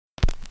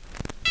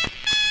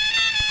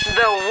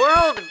The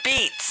world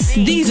beats.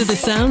 These are the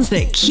sounds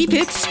that keep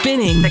it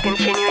spinning. The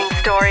continuing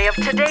story of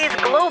today's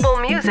global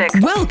music.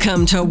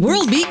 Welcome to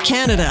World Beat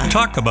Canada.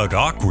 Talk about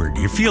awkward.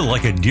 You feel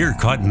like a deer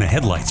caught in the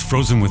headlights,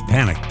 frozen with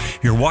panic.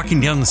 You're walking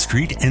down the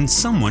street and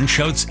someone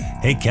shouts,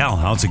 "Hey Cal,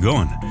 how's it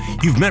going?"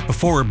 You've met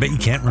before, but you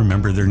can't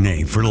remember their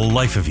name for the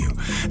life of you.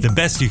 The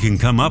best you can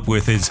come up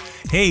with is,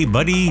 "Hey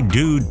buddy,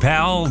 dude,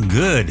 pal,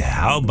 good,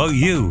 how about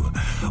you?"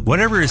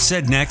 Whatever is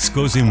said next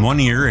goes in one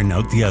ear and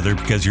out the other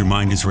because your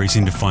mind is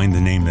racing to find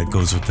the name that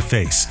goes with the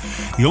face.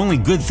 The only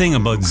good thing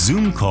about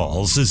Zoom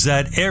calls is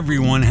that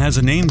everyone has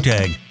a name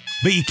tag,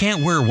 but you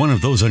can't wear one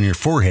of those on your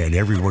forehead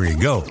everywhere you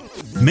go.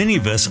 Many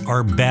of us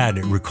are bad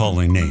at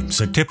recalling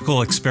names. A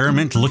typical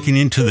experiment looking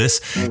into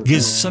this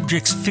gives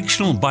subjects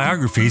fictional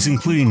biographies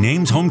including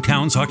names,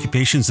 hometowns,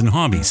 occupations, and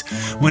hobbies.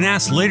 When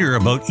asked later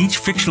about each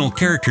fictional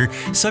character,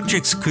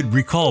 subjects could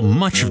recall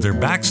much of their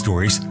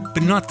backstories,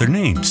 but not their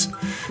names.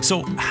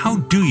 So how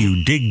do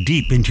you dig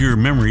deep into your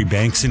memory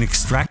banks and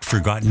extract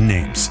forgotten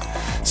names?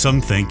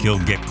 Some think you'll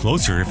get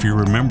closer if you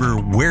remember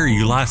where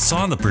you last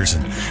saw the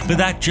person, but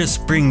that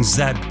just brings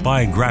that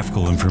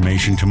biographical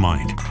information to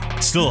mind.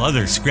 Still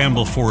others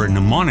scramble for a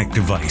mnemonic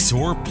device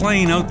or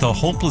playing out the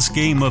hopeless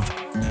game of,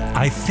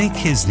 "I think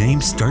his name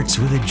starts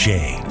with a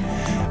J."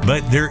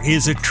 But there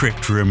is a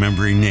trick to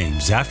remembering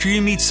names. After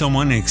you meet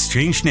someone and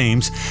exchange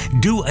names,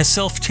 do a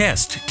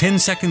self-test 10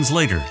 seconds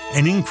later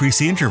and increase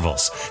the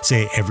intervals.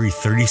 Say every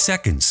 30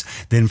 seconds,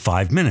 then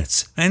 5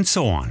 minutes, and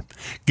so on.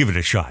 Give it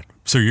a shot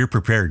so you're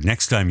prepared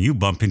next time you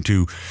bump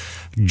into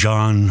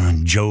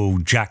John, Joe,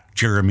 Jack,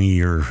 Jeremy,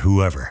 or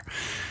whoever.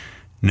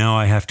 Now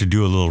I have to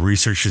do a little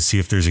research to see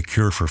if there's a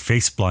cure for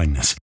face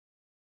blindness.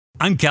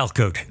 I'm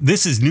Calcoat.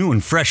 This is new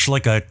and fresh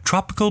like a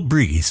tropical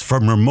breeze.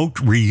 From remote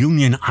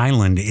Reunion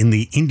Island in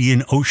the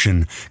Indian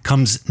Ocean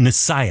comes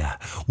Nasaya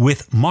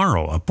with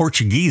Maro, a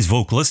Portuguese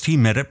vocalist he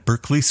met at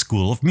Berklee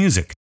School of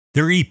Music.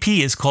 Their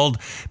EP is called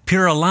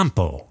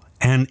Piralampo,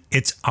 and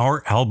it's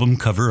our album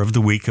cover of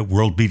the week at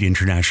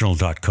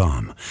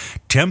worldbeatinternational.com.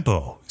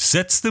 Tempo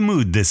sets the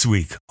mood this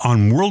week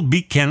on World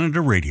Beat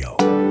Canada Radio.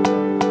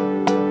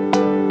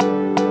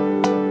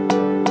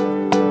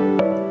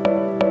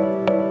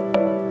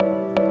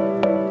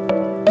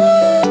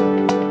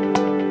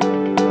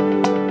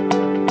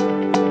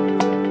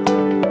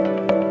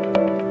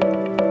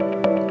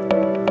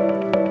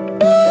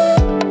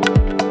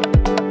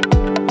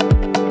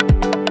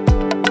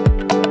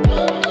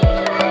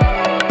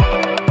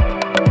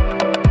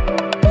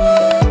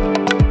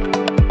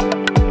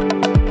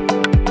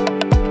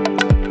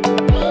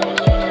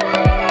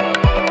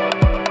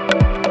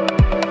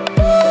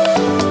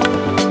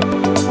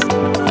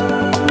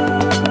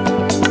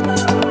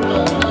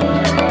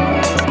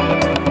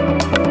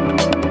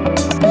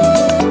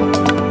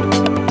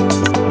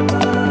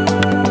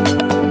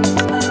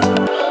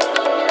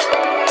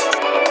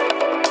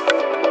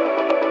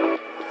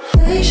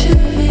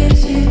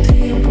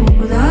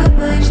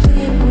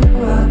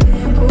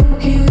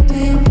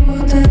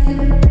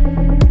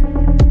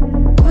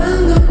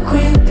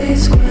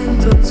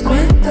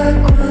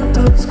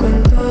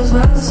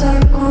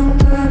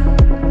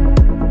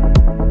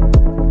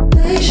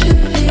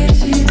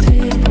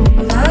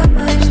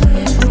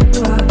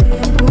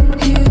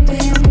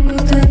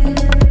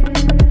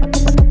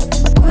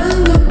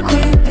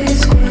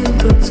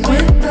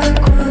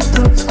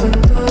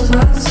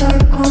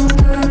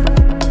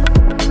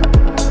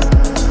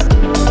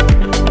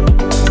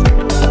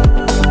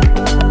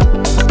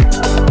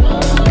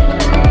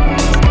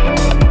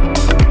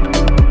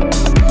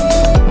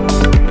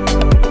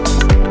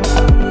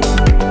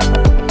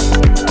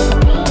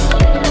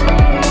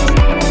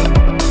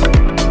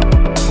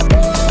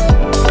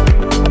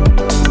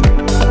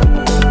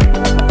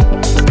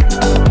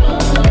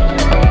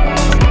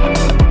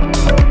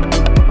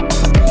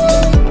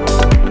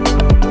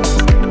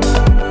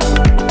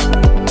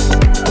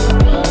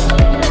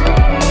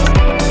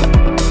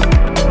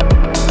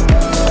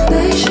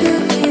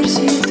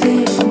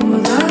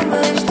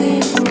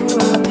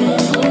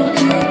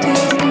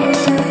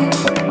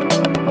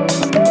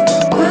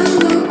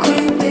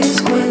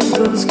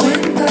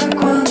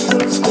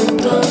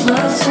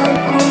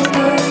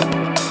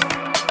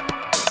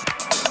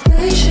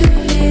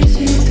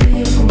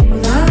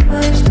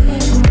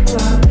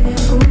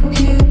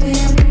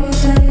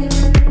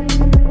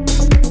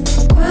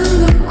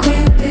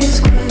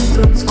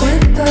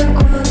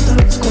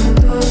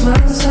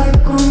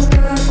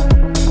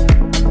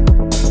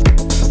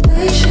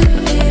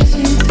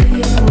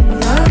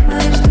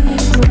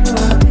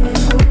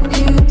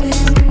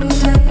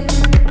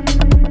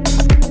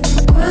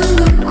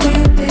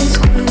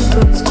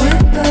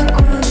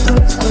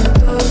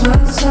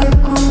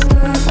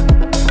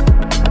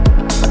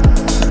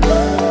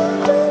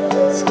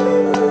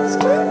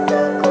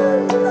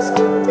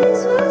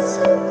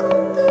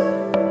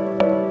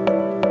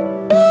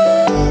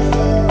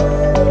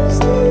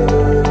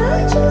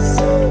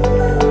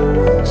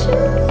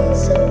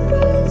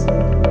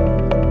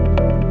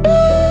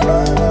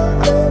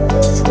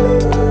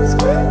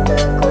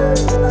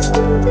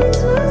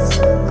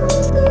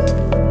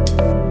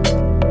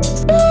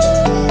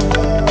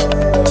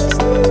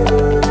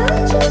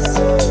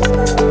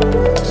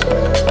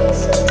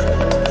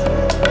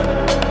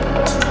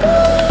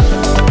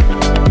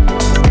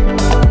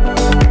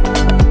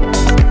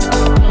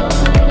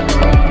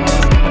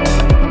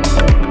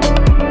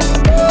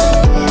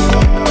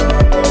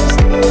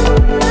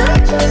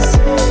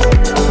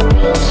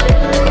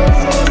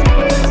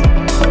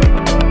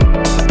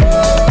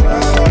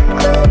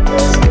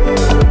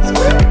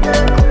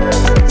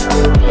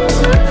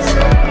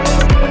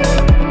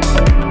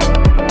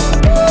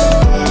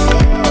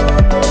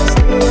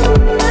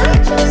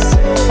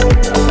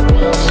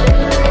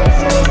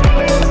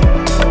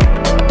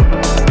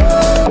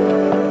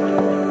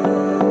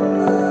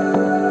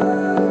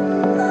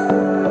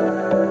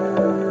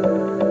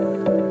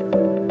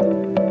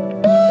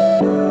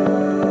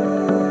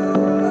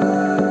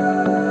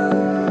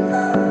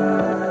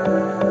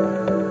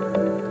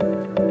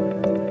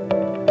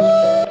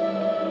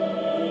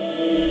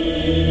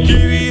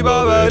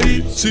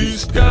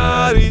 kivipaberit,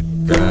 käärid,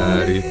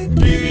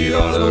 kivi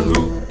all on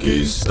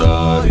rukkis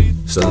staarid,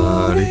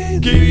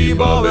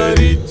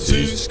 kivipaberit,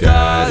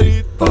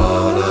 käärid,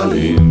 Paala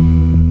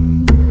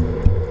linn.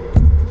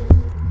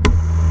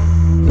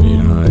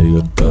 Mina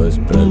igatahes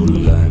praegu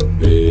lähen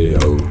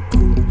veeauku,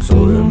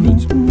 sooja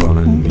müts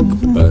panen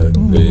ikka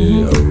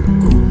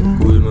veeauku.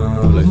 Kui ma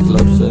oleks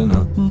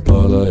lapsena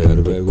Paala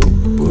järve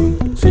kuppun,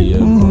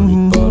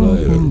 siiamaani Paala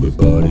järve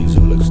baaris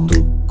oleks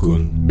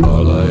tukkun.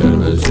 Paala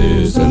järve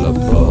sees elab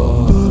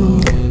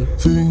Vaal,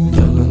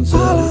 tal on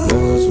seal väga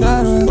suus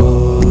baar.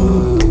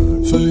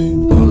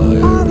 Paala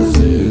järve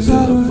sees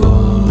elab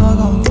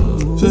Vaal,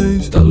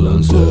 tal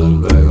on seal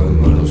väga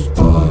mõnus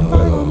baar,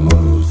 väga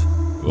mõnus.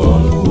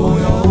 Valu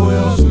oja,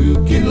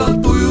 sujud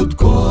kindlalt ujud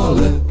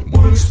kohale,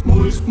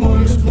 mulst,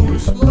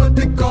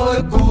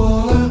 latikale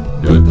kohale.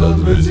 Jätad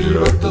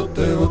vesirattad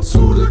teevad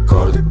suurde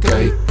kaarde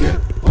käike,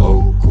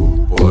 auku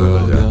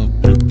pojad ja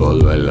hüppal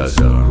välja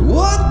seal on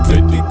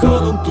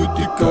vetikad on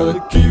tutikad,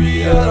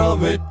 kivi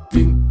ära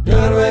vettin.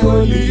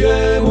 Järvekolli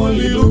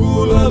jeemolli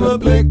lugu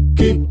läheb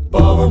plekki,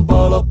 Paava on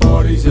Paala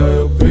baaris ja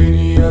joob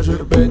veini ja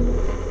šerbet.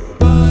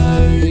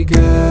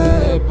 Päike,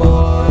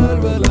 Paala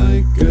järve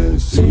läike,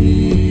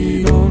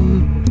 siin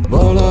on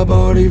Vaala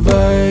baari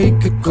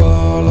väike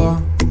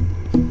kaala.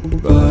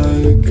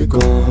 Väike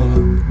kaala,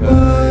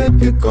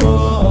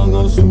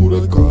 aga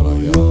suure kaala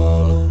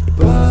jala.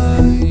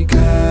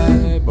 Väike,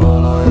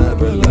 Paala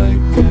järve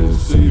läike,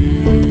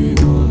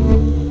 siin on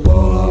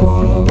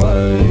Vaala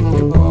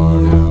väike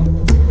baar ja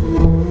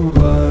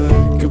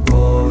väike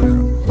baar,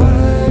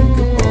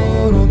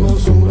 aga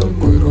suurem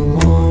kui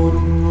romaan.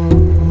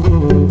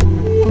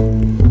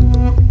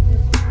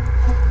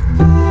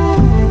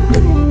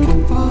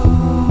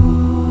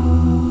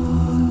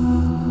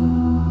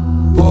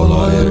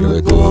 Paala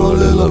järve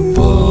kohal elab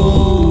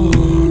Vaal,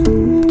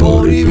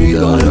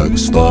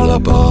 baaripidajaks Vaala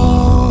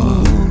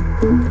baar.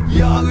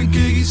 Ja kui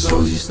keegi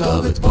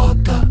soosistab, et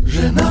vaata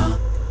žena,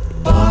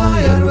 Paala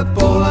järve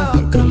poole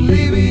hakka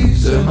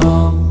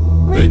libisema.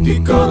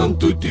 Vetikad on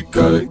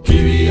tutikad,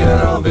 kivi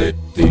ära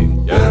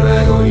vettin.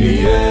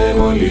 Järvekolli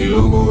jeemolli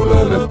lugu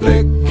läheb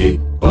plekki,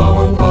 Paava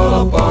on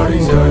Paala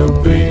baaris ja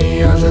joob veini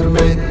ja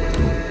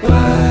šerbettu.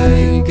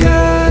 Väike,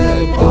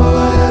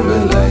 Paala järve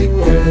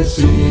läike,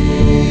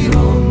 siin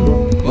on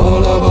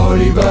Vaala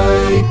baari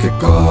väike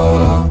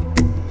kaala.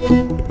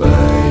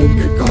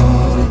 Väike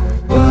kaala,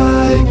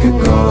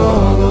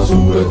 aga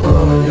suure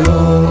kaala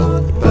jala.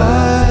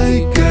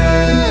 Väike,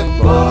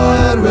 Paala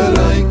järve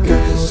läike,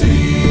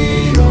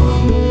 siin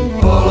on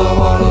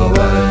Vaala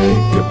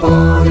väike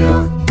baar ja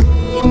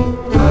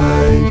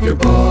väike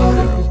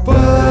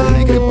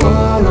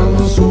baar,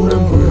 aga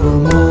suurem kui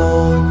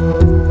romaan.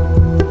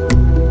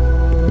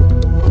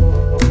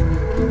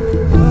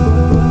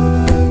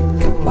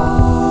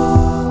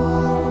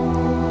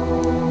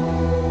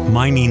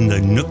 Mining the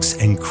nooks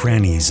and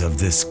crannies of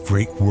this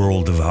great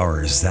world of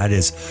ours. That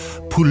is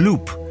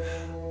Puuluup,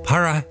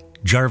 Para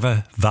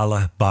Jarve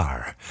Vaala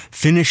Baar,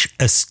 Finnish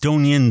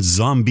Estonian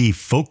zombie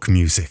folk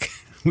music.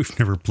 We've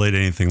never played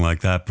anything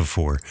like that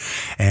before,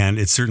 and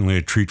it's certainly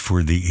a treat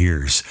for the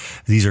ears.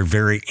 These are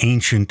very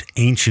ancient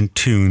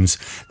tunes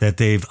that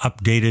they've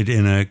updated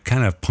in a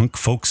kind of punk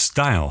folk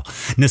style.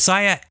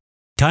 Nasaya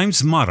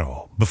times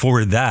Maro,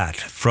 before that,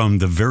 from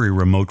the very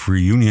remote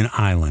Reunion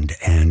Island,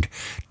 and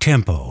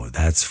Tempo,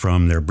 that's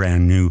from their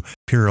brand new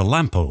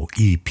Pirilampo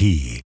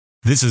EP.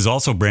 This is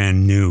also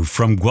brand new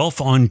from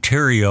Guelph,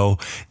 Ontario.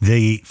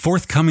 The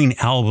forthcoming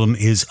album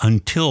is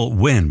Until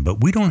When, but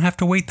we don't have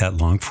to wait that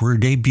long for a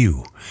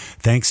debut.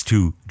 Thanks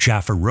to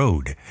Jaffa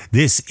Road.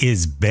 This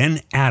is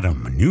Ben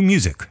Adam, new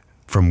music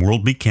from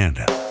World Beat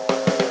Canada.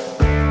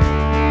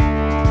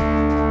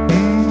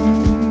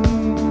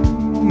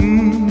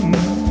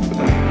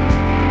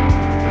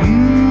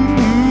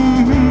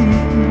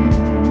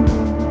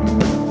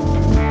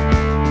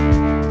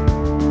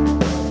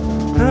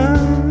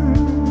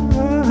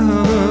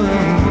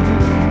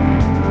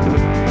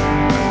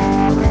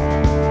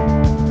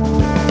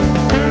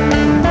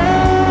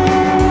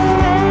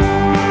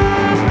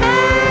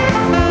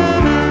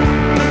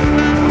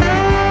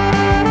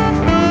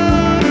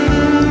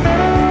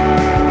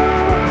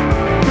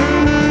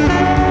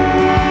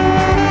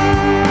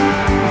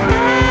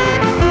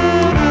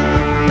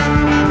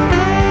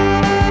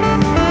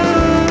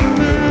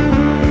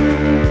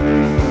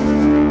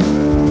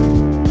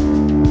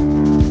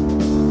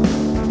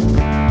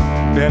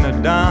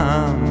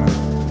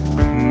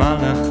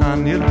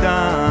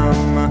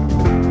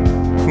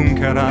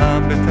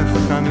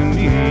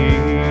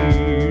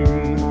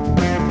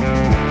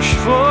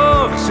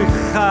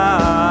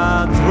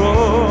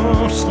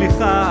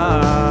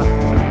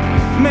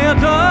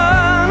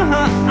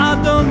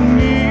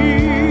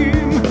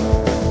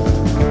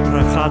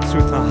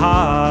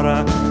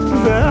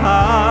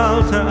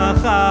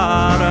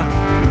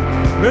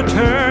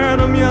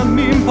 בטרם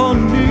ימים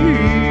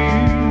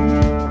פונים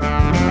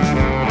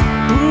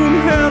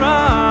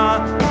ומהרה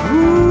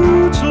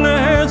רוץ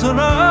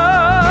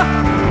לעזרה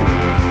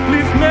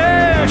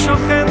לפני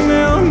שוכן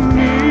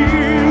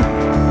נאונים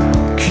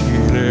כי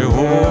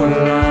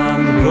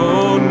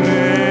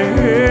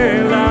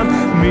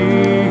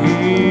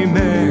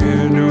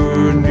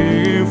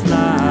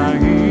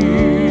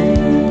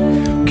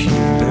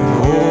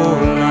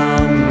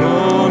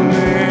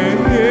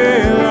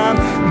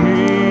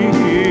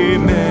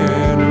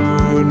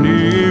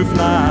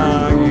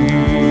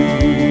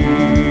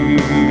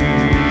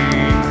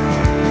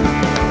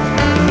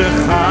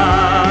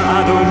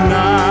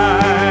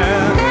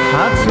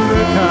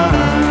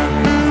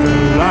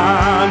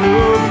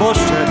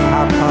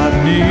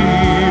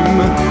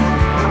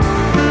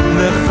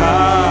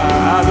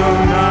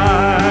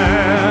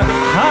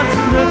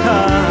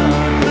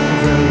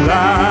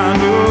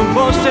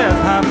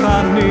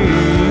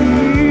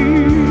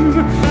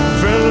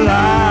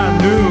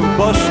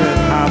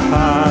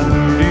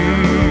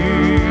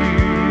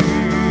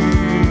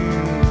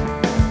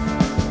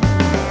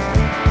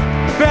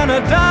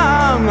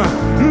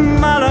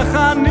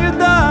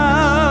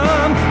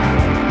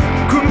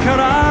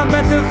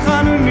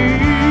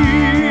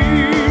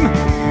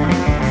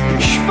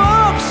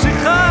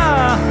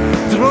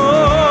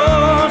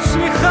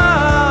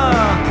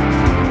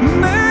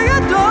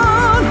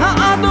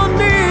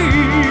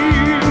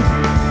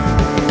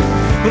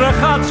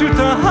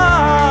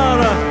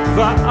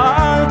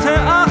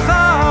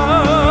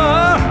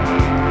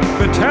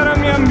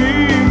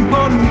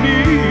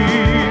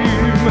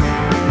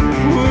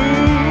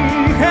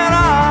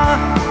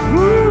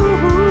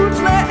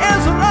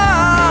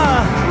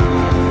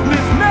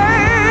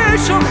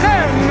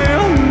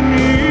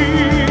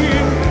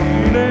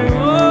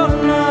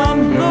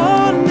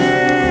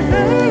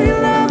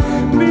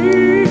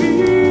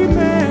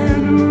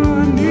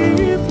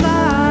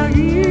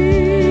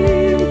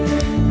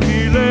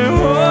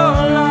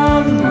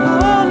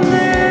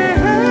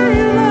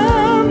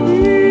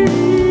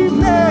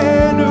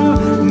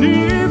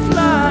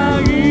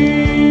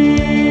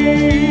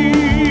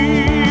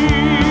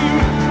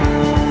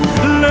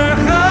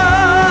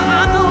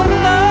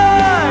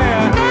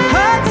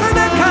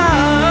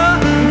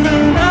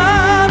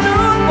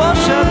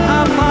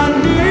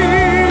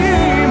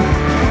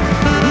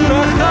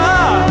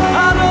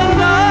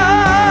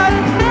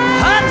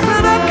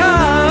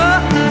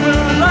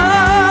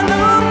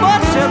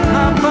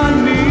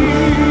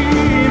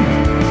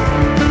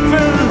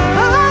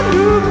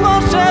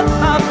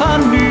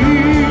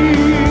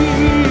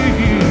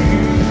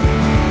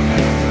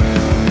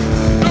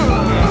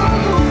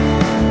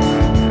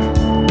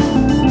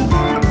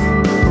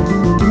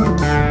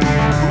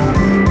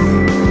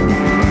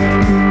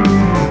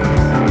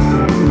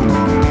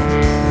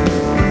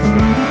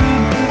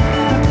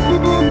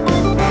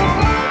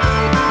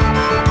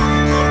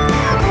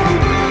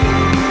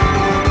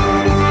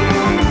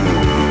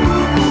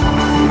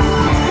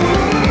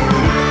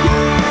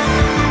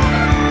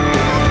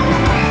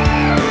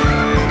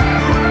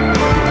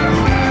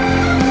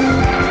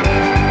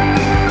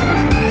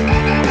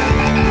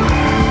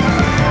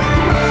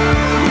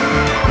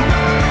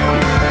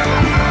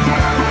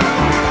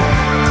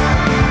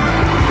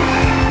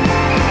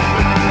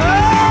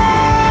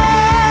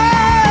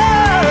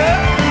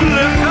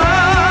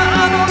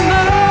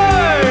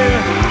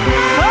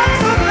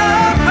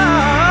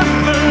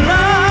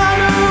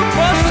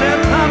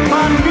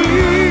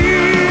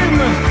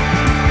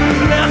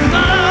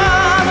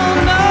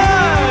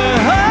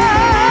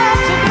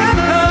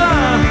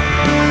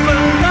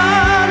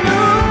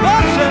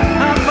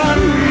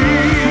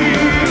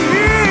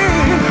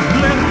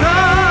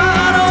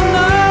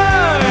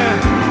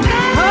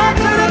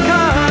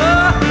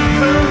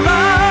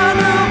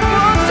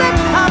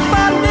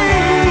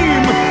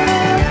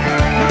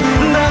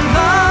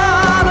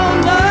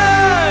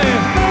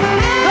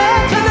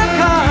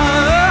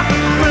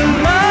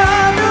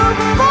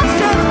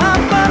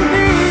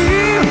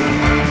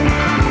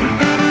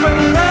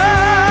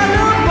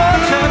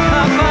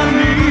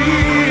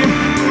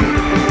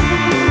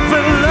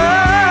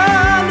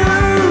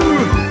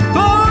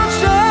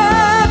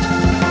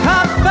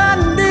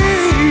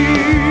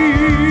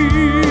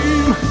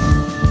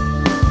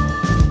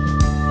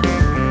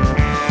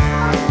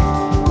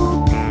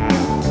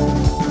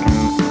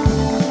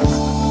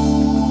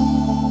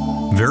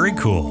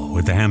cool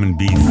with the Hammond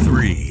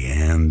B3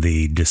 and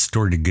the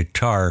distorted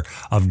guitar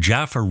of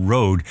Jaffa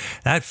Road.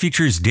 That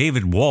features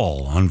David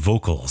Wall on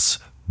vocals,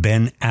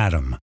 Ben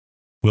Adam.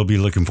 We'll be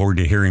looking forward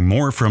to hearing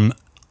more from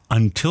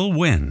Until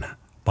When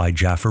by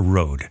Jaffa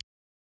Road.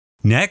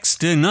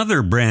 Next,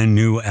 another brand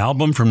new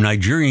album from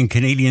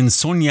Nigerian-Canadian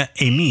Sonia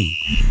Aimy.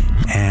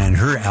 And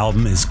her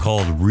album is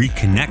called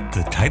Reconnect.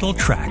 The title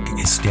track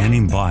is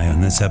standing by on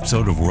this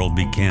episode of World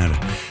Beat Canada.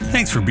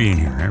 Thanks for being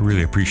here. I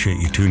really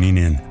appreciate you tuning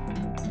in.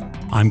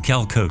 I'm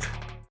Cal Cote.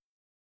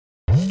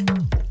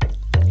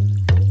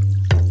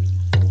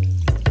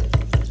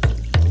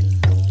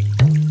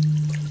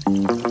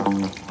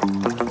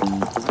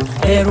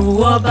 Ẹ̀rù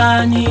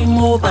ọba ni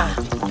mo bà,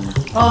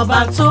 ọba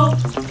tó.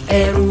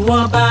 Ẹ̀rù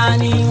ọba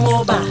ni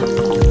mo bà,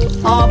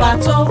 ọba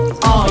tó.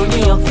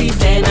 Ọọ̀ni of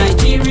Ifẹ̀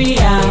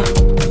Nàìjíríà,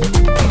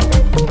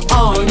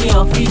 Ọọ̀ni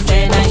of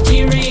Ifẹ̀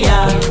Nàìjíríà,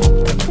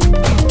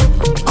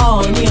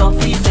 Ọọ̀ni of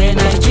Ifẹ̀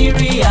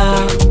Nàìjíríà,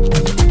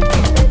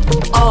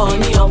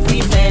 Ọọ̀ni of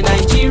Ifẹ̀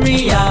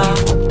Nàìjíríà.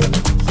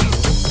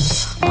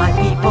 My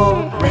people,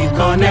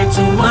 reconnect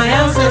to my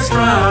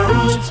ancestral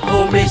roots,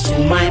 homage to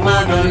my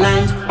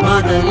motherland,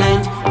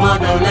 motherland,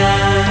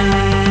 motherland.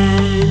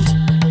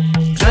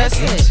 Dress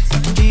it.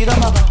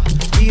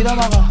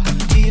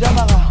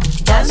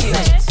 Dance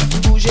it.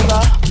 Bougez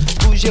bas,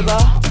 bougez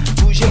bas,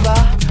 bougez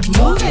bas.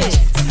 Move it.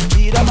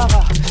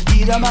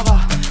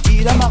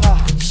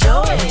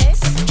 Show it.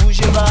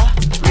 Bougez bas.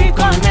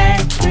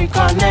 Reconnect,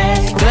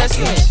 reconnect. Dress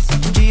it.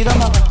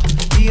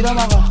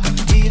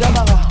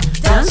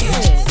 Dance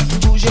it.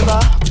 Bougez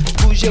bas,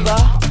 bougez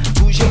bas,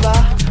 bougez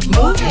bas.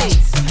 Move it.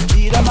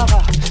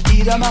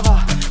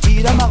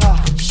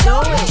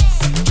 Show it.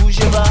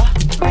 Bougez bas.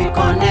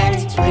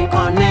 Reconnect,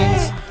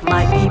 reconnect.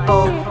 My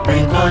people,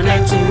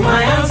 reconnect to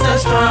my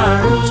ancestral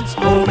roots,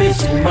 homage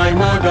to my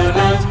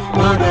motherland,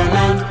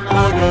 motherland,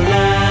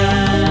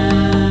 motherland.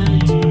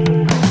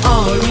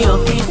 Ọọ̀ni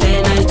of Ifẹ̀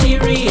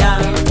Nàìjíríà,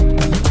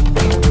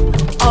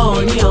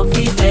 Ọọ̀ni of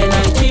Ifẹ̀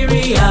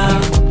Nàìjíríà,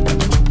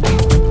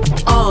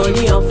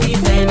 Ọọ̀ni of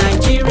Ifẹ̀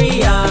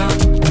Nàìjíríà,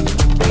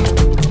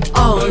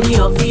 Ọọ̀ni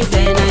of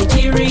Ifẹ̀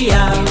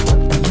Nàìjíríà.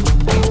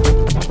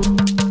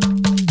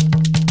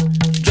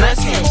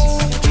 Dress it.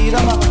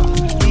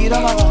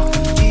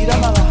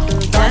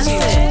 Dance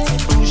it.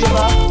 Bougez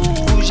bas,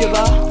 bougez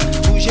bas,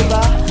 bougez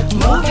bas.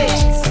 Move it.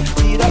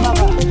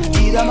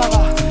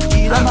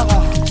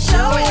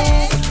 Show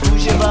it.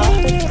 Bougez bas.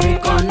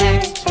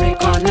 Reconnect,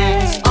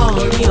 reconnect.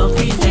 Ọọ̀ni of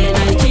Ifẹ̀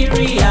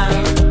Nàìjíríà,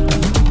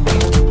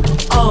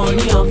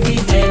 Ọọ̀ni of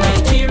Ifẹ̀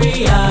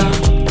Nàìjíríà,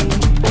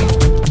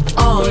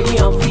 Ọọ̀ni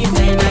of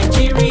Ifẹ̀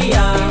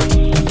Nàìjíríà,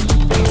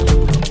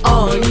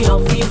 Ọọ̀ni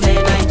of Ifẹ̀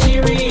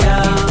Nàìjíríà.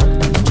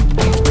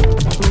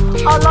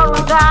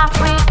 Ọlọ́run dá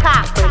Áfíríkà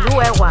pẹ̀lú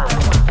ẹwà.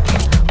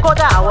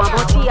 Kódà àwọn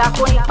ọmọ tí a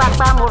kó ní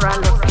pápá múra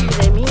lọ sí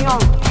ilẹ̀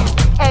mìíràn.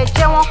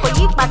 Ẹ̀jẹ̀ wọn kò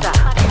yí padà.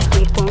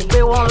 Ìkùngbé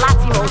wọn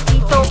láti mọ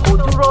òtítọ́ kò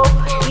dúró.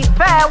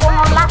 Ìfẹ́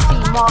wọn láti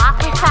mọ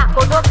Áfíríkà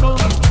kò dópin.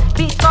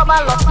 Bí tọ́ bá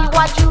lọ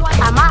síwájú,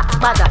 a máa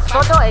padà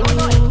sọ́dọ̀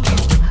ẹ̀yìn.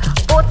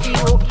 Bó ti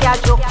wù kí a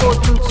jọ kó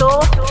dùn tó.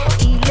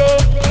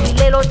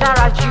 Ilé ló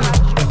dára jù.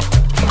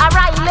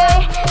 Ará ilé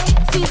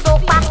tí tó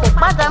papò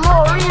padà mọ́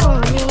orírun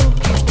mi.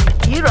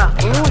 Ìrà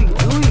fún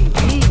ìlú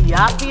ìyí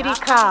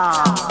Áfíríkà.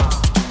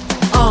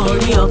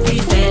 Ọọ̀ni of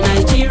Ifẹ̀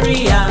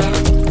Nàìjíríà,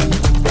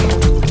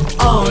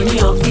 Ọọ̀ni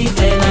of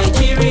Ifẹ̀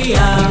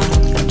Nàìjíríà,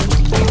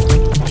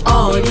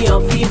 Ọọ̀ni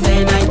of Ifẹ̀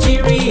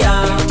Nàìjíríà,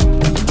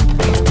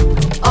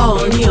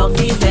 Ọọ̀ni of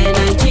Ifẹ̀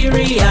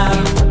Nàìjíríà.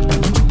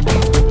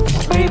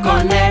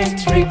 Reconnect,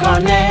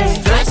 reconnect.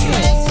 Dress it.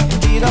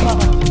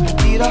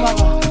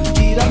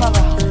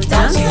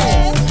 Dance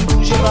it.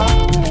 Bougez bas,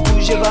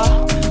 bougez bas,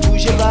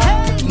 bougez bas.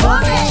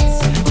 Move it.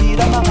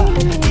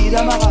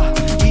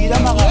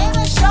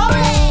 Show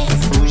it.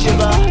 Bougez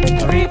bas.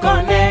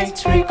 Reconnect,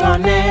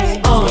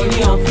 reconnect. Ọọ̀ni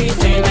of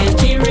Ifẹ̀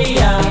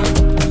Nàìjíríà,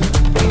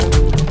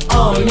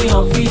 Ọọ̀ni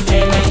of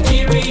Ifẹ̀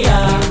Nàìjíríà,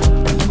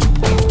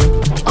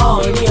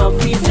 Ọọ̀ni of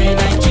Ifẹ̀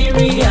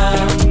Nàìjíríà.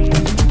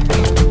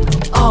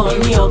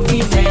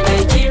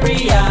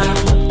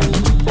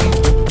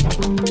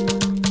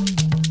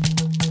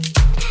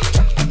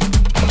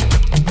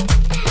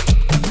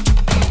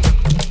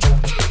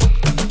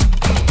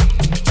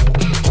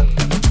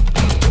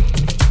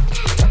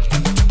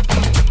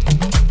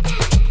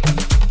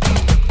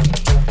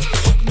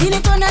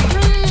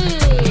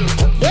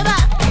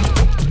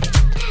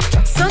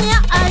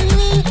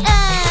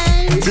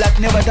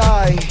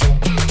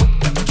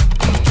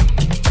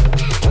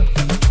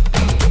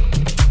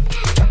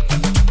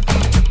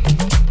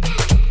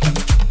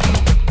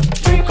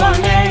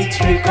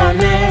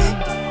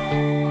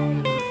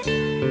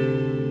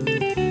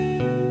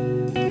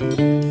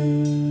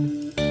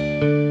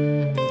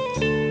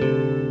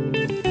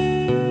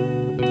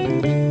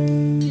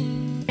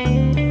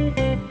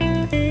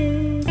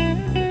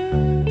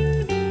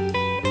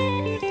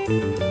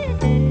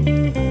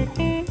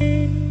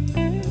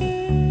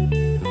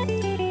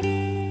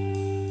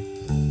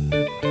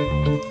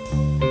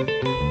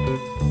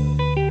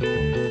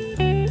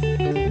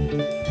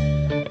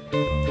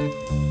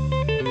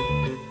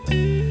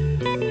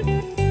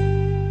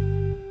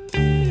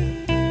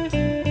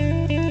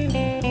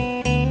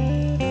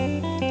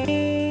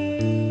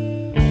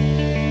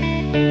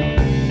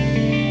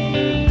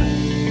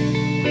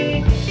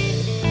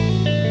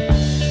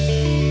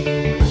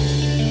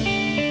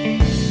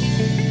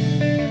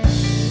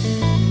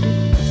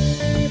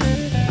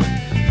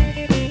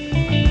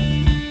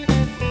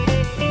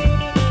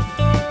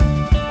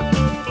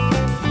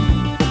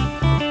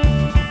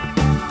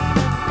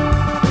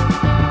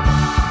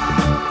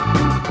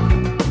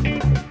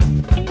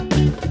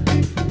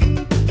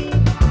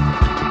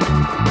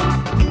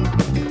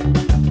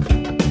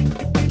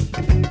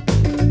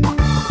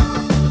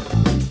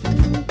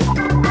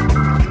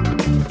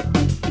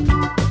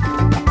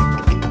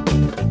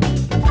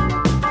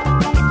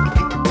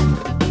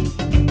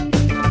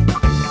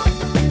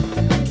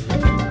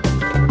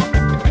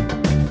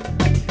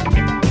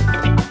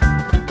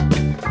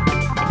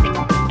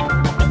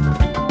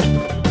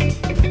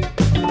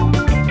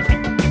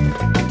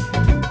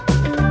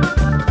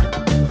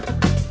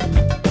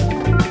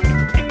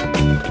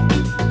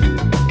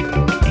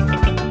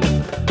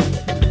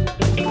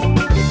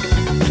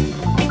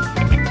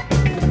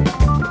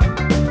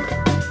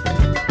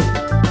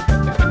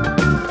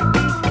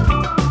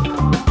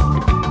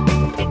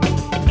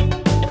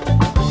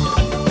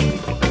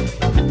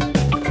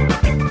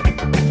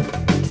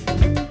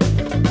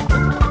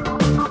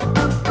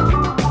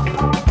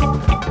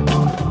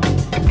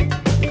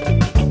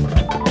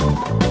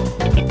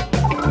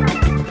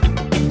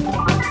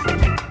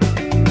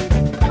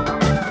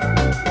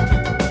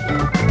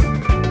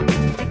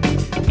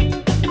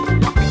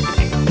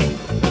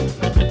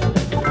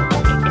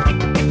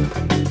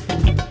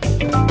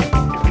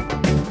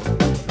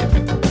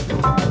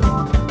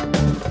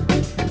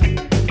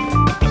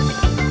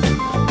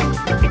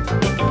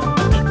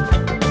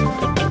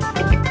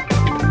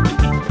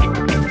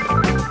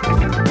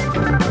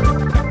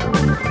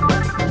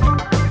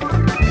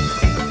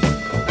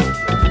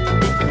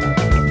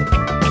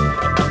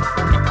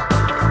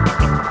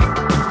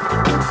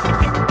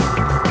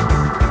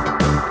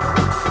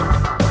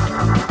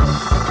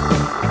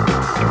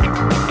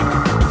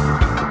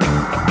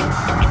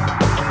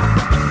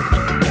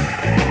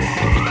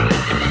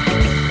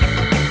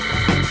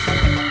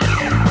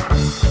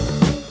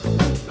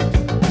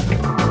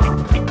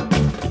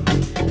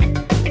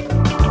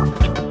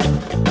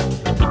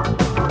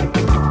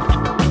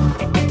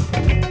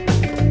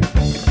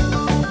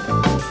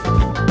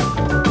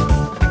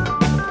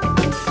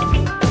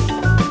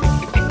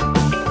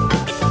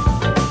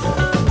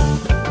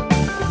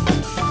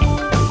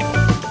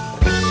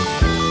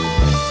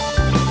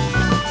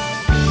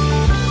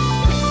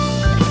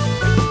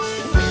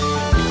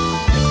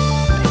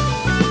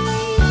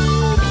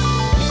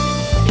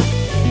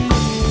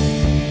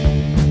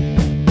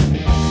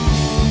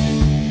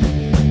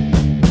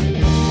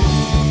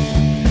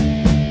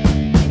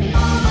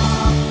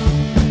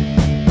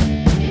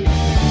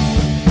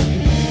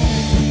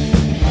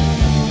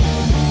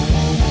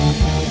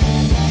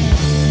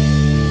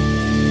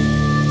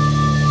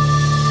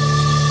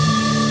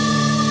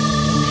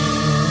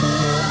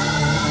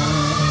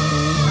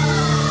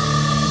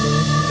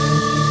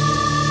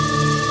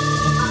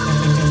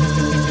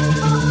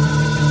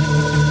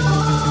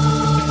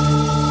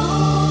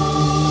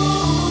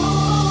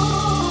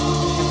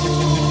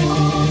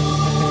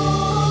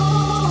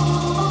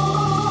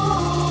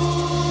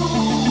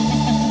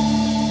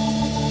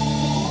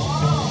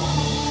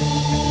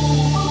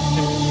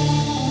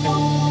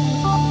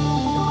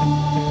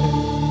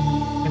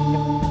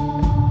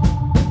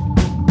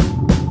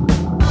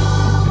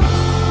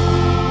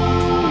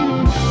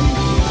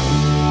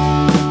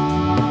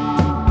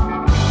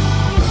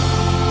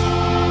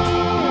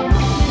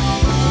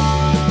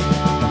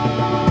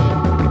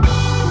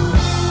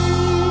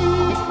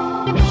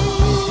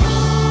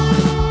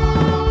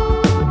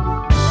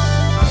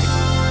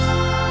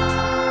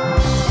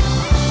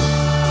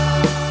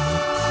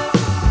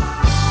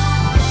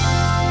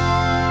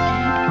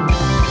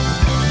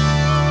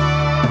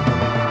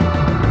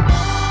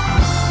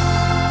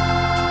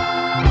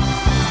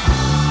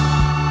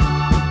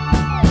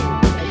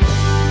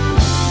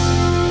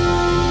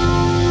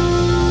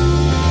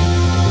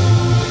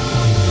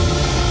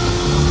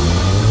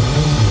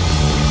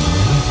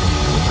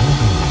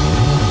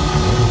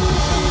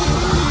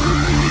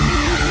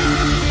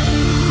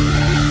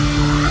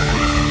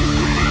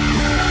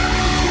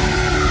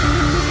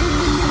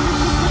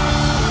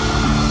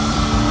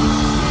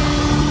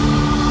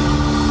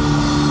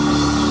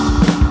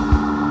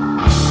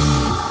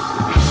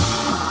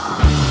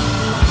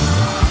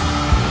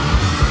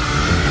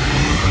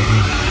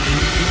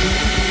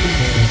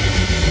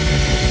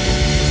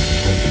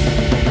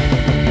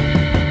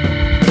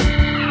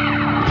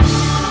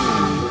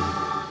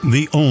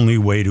 The only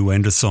way to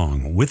end a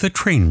song with a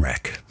train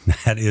wreck.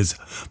 That is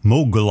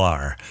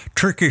Mogollar,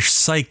 Turkish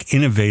psych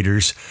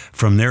innovators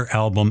from their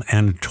album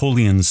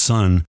Anatolian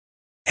Sun.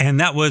 And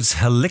that was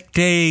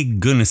Halicte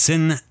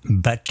Gunesin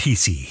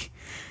Batisi.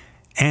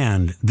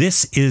 And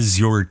this is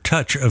your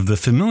touch of the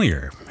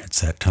familiar.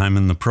 It's that time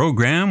in the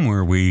program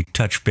where we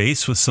touch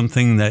base with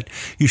something that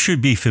you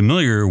should be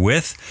familiar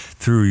with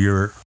through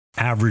your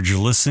average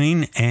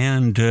listening,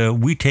 and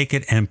we take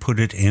it and put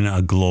it in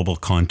a global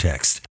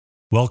context.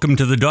 Welcome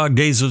to the dog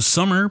days of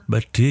summer,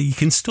 but you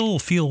can still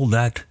feel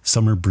that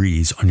summer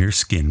breeze on your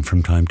skin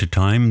from time to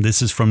time.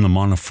 This is from the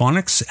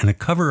Monophonics and a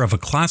cover of a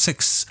classic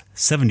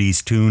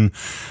 70s tune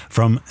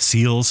from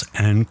Seals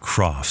and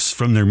Crofts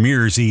from their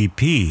Mirrors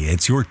EP.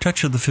 It's your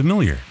touch of the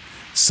familiar,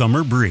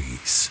 Summer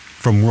Breeze,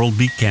 from World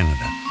Beat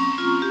Canada.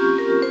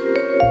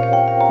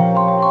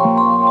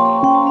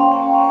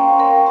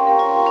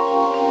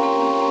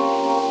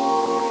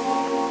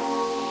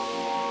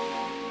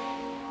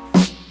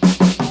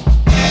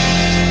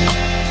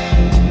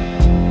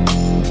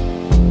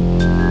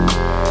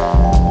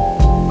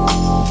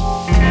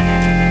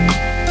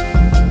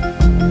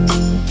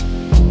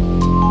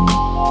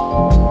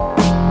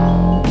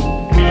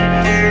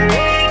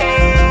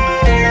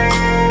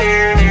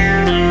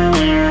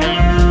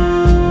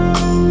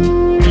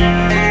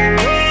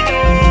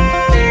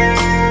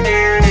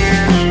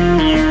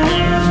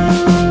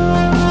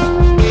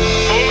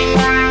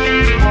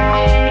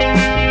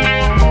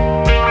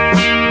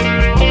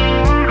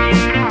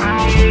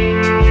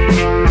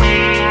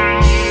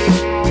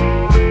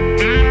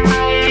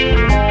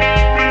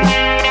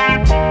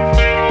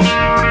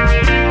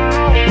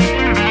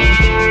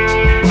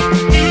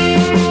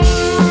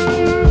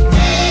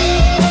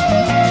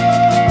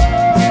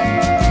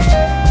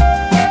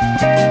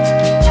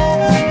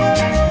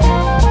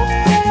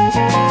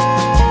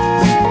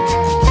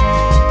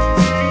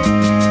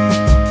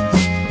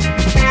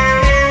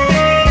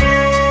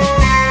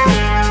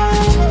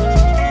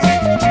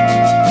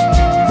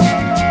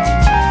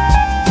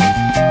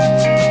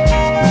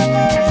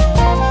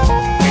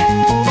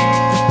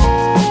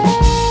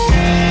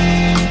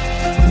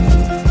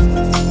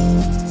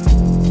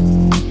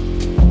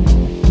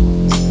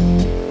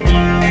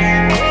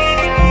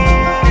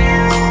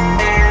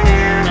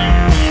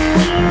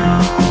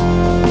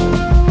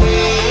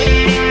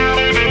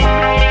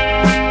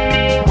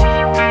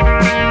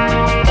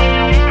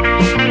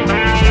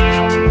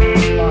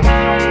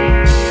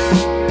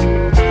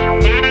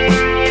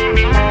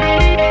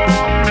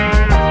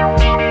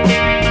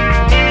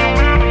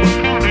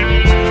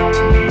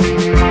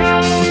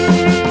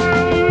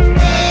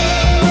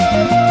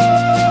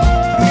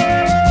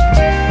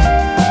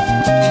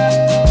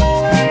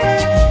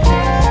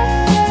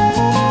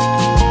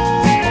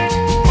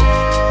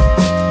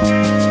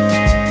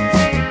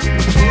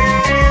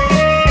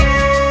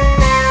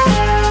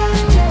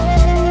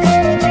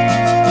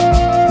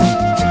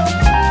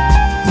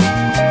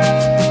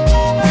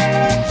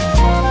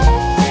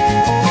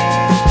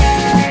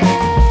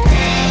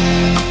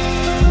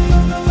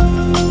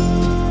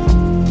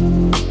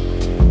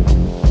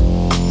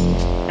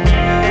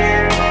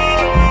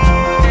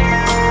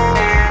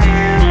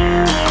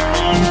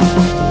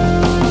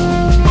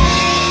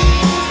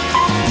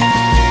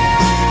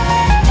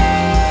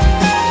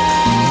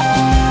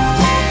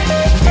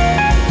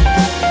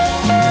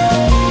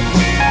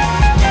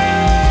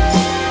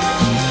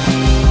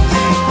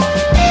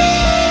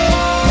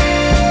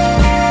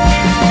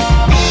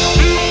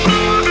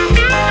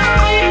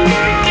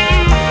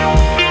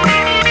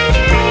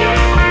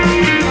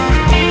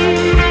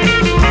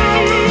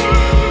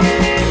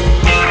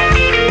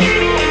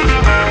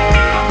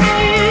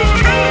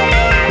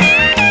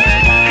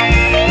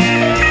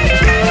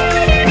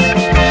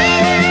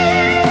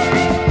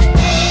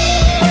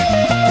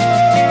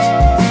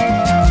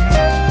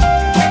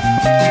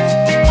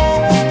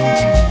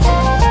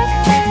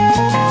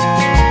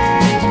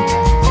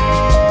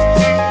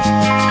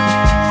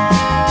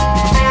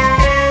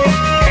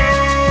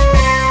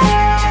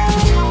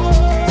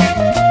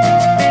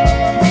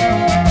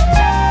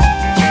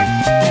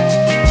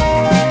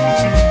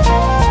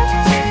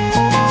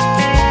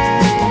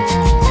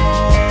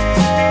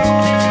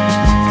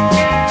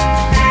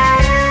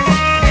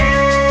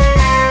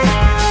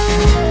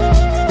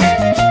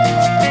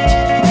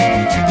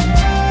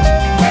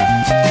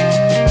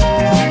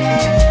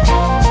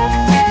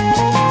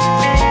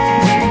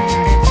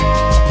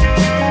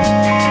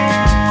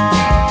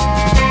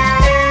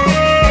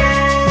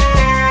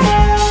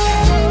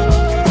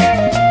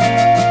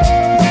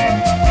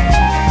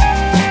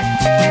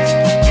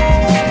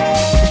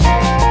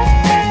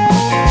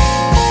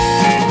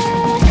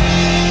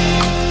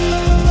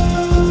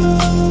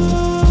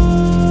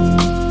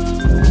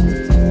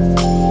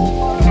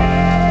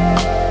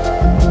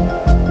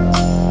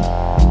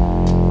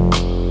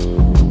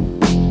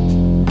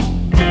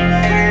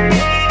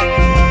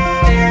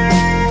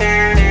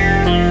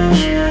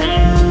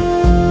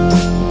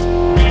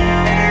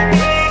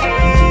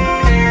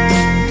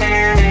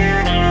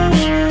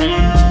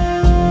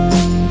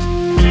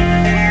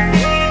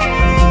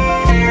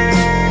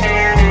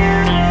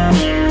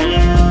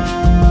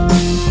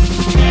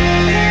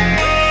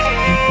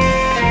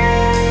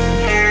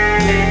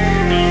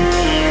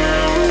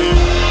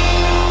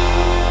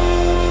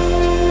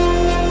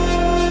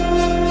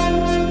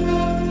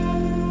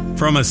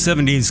 From a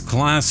 70s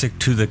classic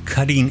to the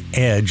cutting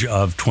edge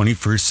of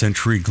 21st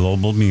century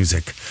global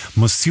music,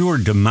 Monsieur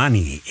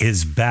Doumani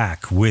is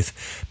back with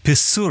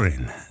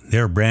Pissourin,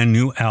 their brand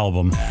new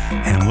album,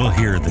 and we'll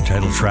hear the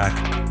title track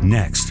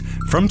next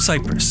from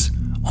Cyprus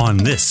on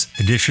this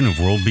edition of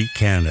World Beat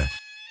Canada.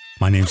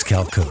 My name's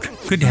Cal Cote.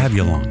 Good to have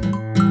you along.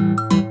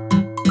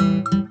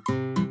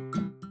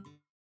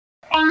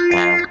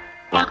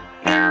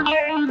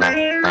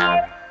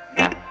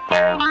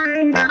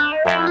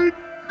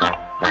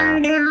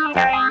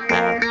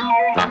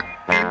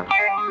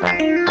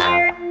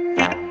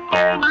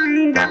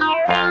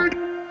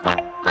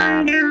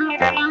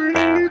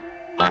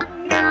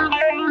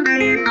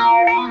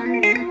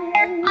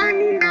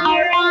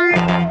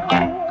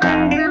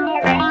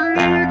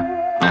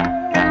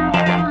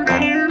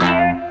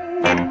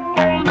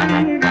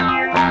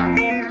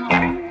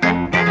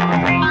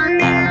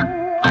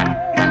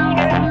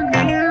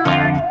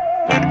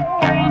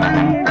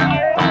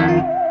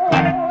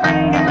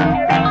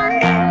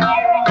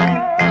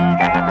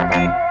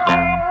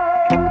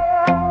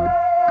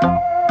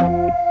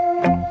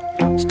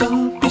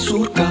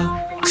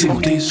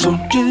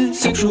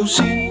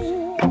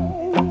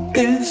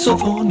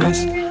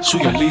 Σου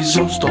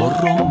γυαλίζω στο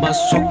ρόμα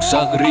σου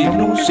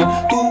ξαγρύπνουσε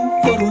του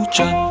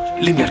φορούτσα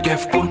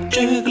λιμιαρκεύκον και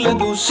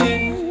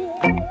γλεντούσι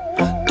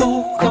το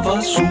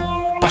χαβά σου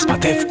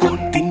πασπατεύκον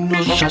την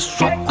όσα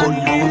σου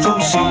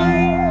ακολούθουσι.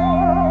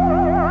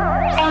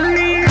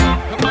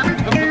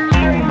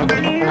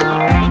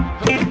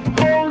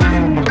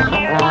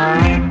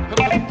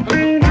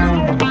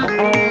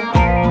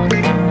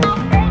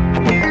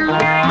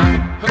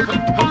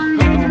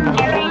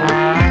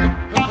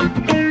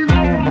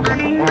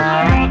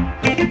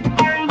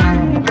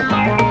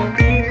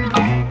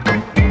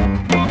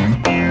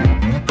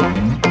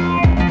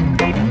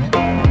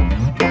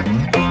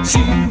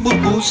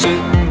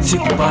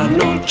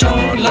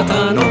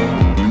 Λατάνο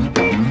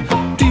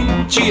τι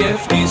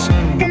τσιεύκεις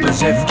που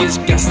πεζεύκεις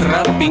πια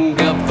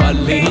στραπίγκα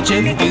βάλει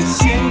τσεύκεις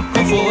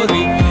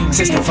συμφιφόρη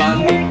σε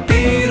στεφάνι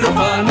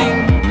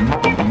πυροβάνι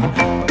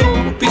το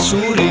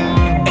πισούρι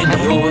είναι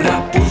η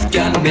ώρα που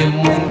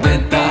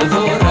φτιανέμονται τα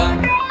δώρα.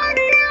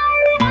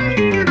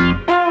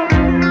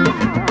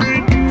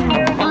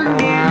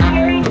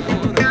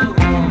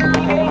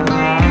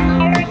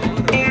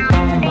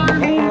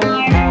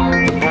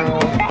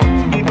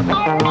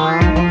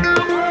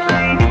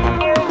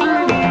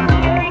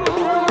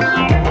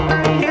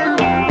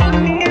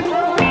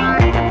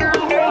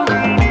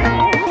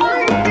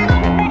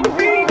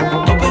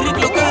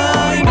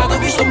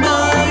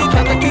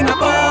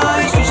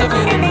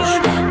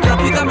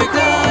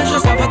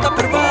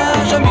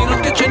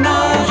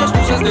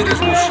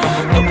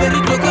 Το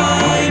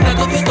περικλοκάει να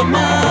το δεις στο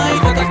Μάη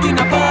θα ταχτεί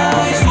να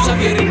πάει στους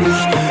αυγερινούς.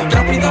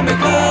 Τραπίδα με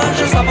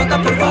χάζα, στάβατα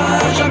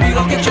περβάζα,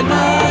 μύρο και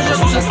ξενάζα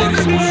στους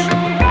αστερισμούς.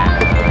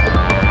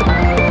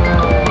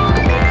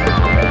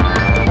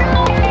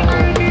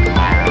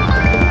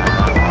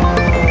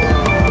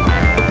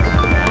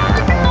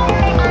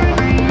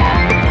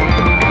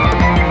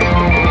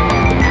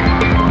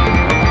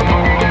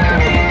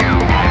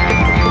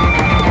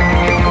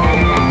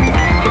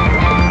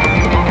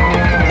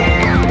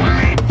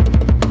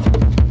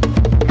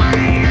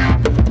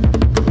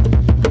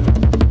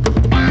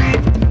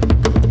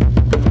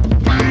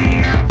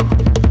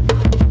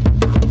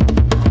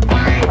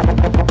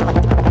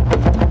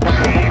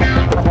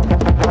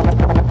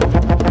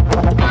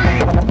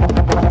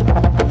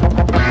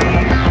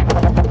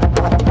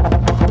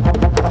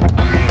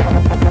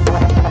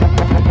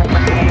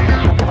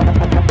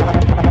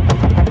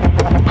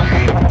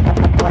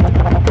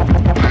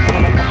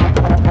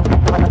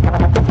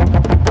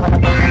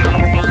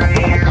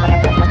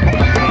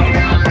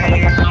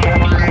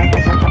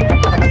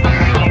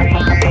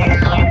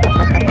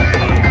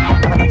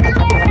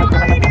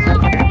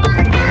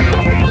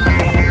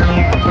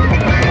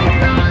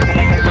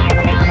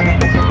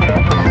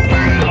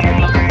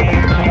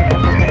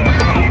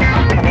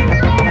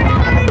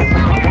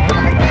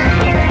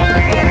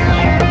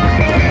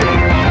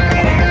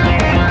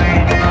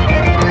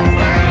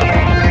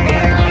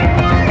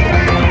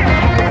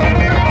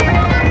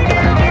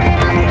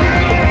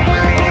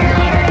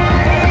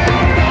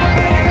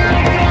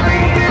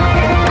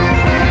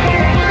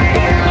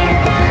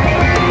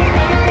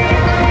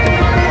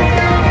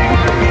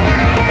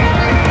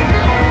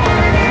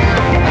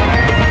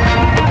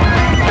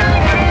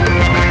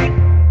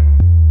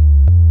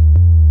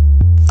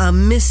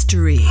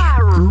 Mystery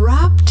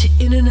wrapped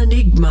in an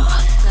enigma.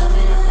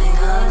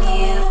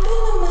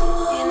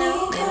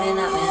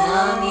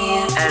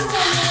 And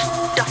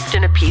stuffed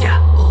in a pita.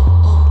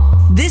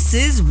 This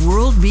is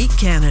World Beat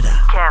Canada.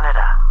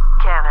 Canada,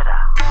 Canada,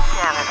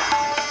 Canada,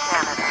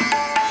 Canada.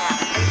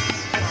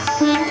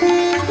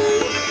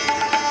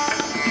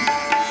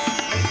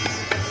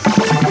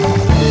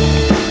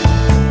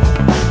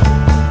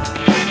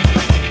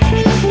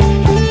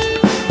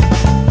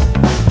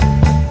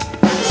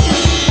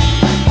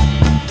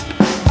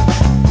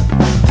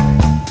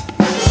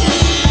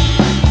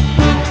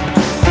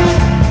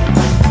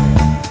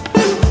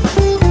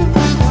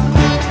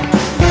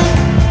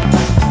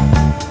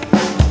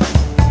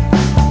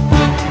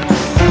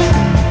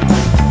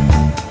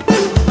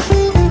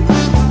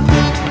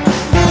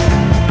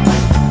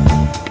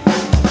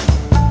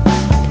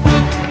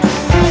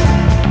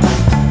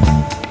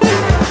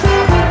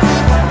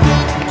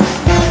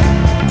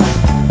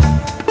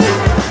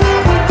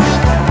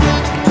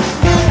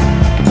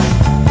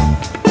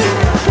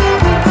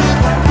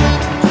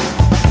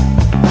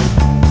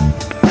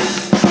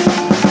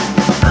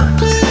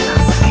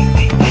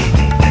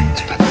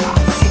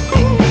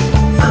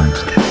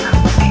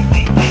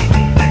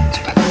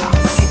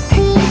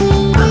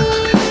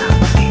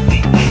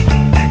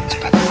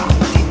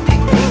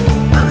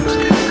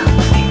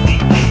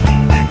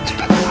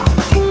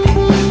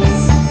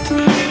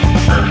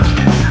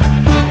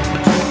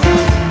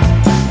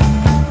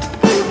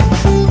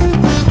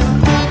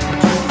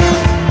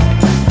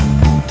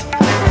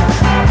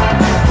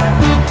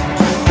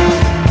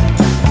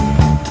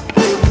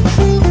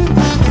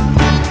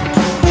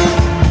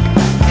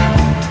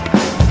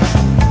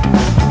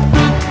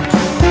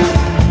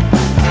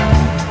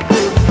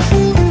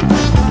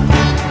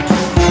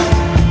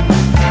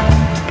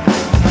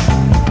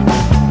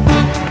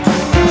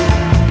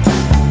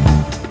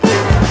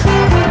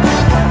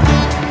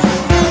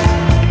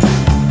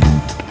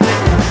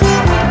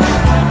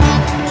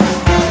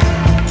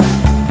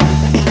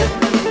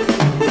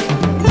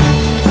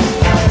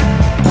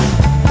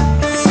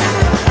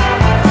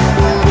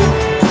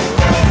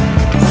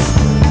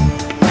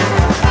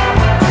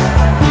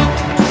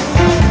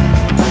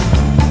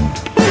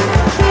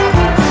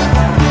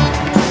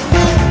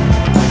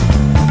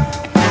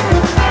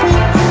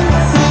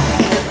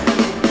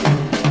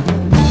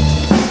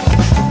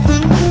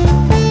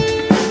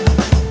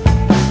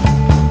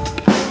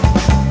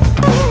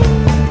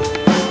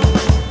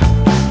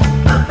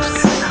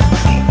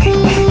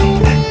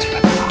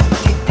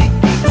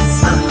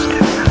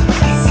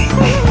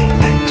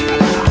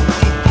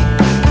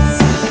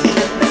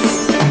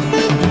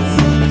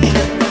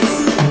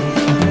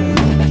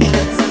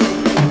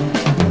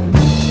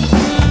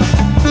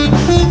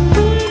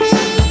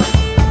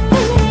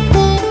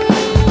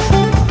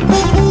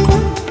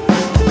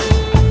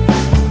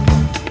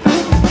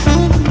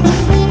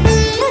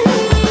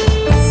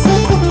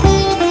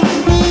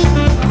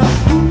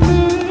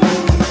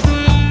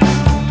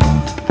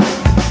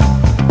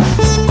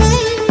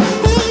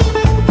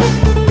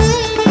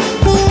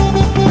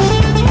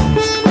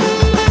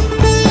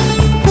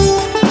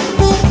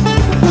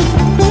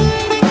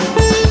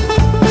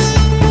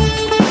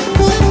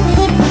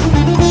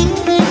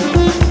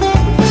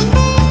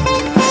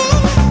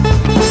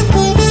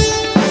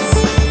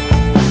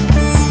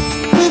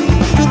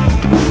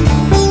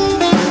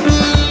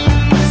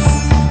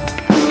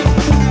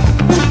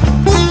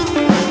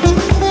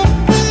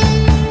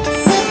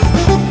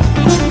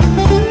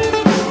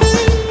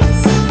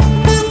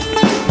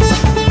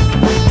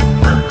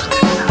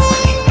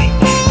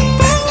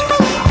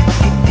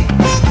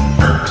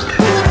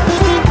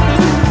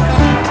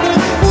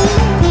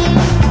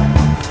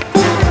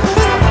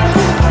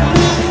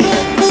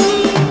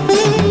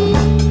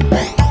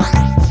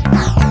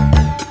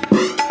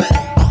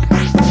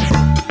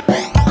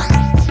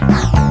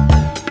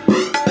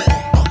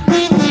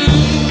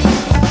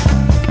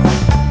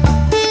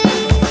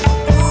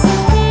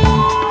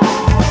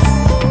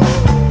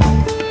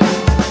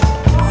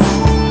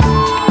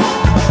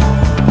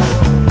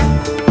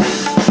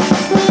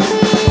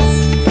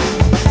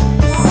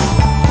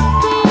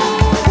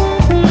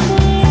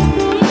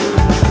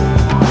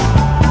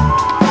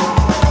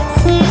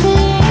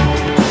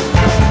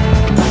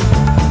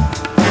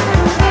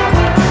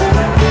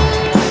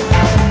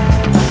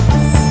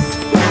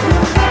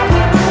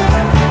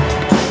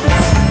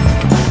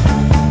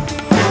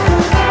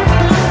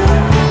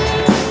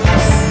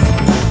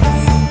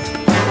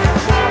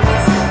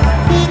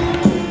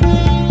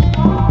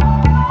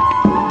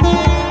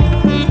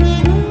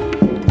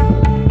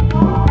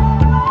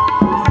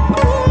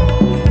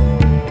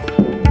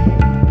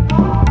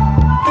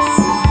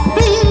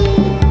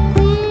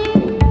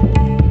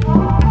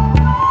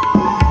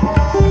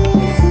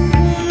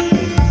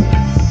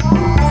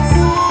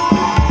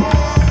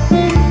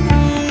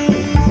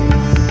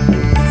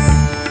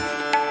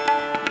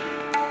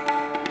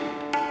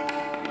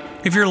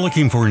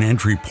 looking for an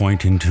entry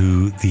point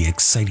into the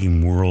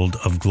exciting world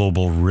of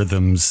global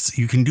rhythms,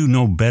 you can do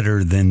no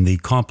better than the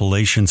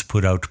compilations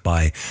put out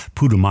by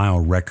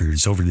Puuluup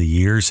Records over the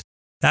years.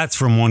 That's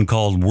from one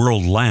called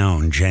World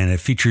Lounge, and it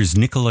features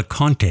Nicola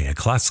Conte, a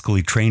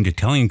classically trained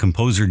Italian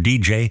composer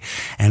DJ,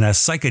 and a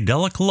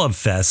psychedelic love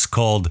fest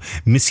called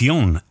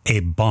Missione e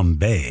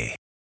Bombay.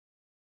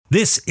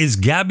 This is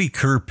Gaby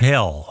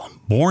Kerpel,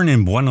 born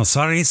in Buenos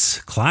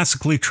Aires,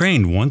 classically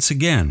trained once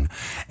again,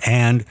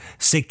 and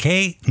Ce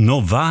que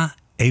no va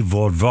e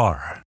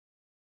Volver.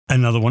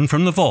 Another one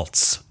from the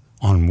vaults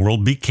on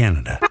World Beat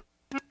Canada.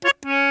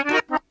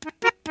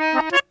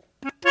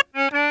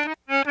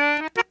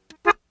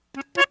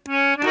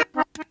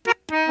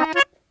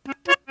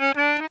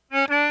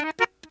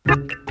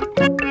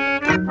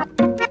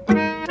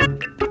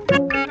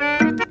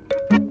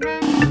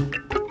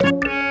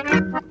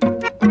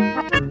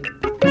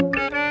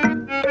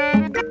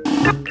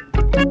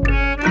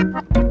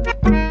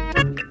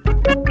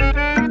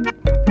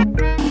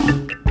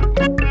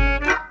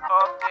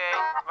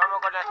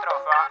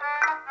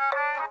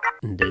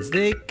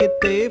 Desde que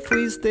te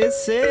fuiste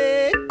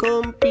se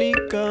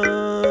complica,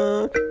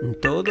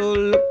 todo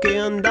lo que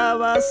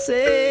andaba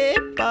se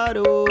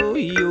paró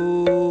y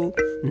yo.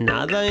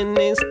 Nada en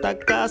esta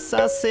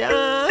casa se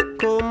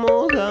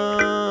acomoda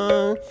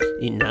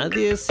y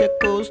nadie se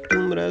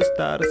acostumbra a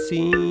estar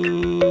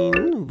sin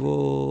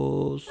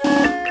voz.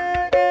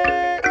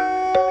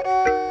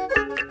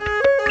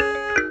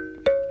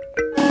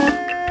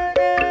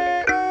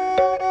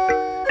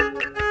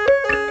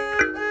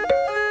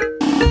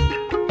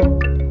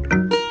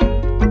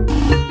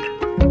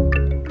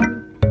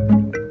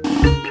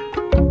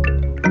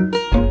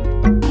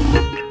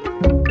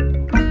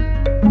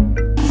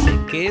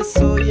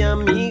 Soy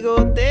amigo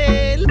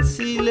del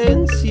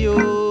silencio,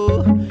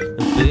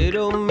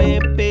 pero me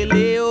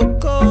peleo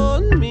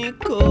con mi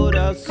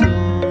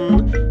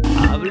corazón.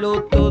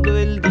 Hablo todo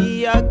el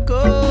día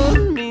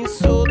con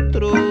mis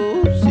otros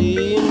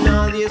y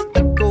nadie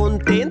está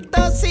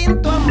contenta sin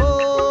tu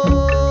amor.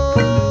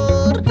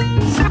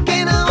 Sé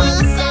que no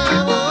vas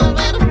a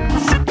volver,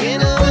 sé que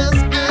no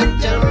vas a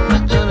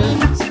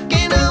llamar, sé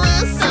que no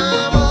vas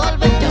a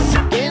volver, ya sé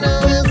que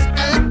no vas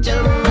a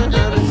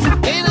llamar,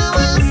 sé que no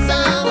vas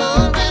a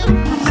volver,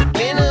 sé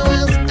que no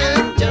vas a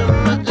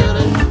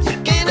llamar, sé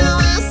que no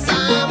vas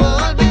a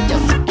volver, ya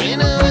sé que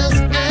no vas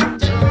a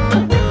llamar.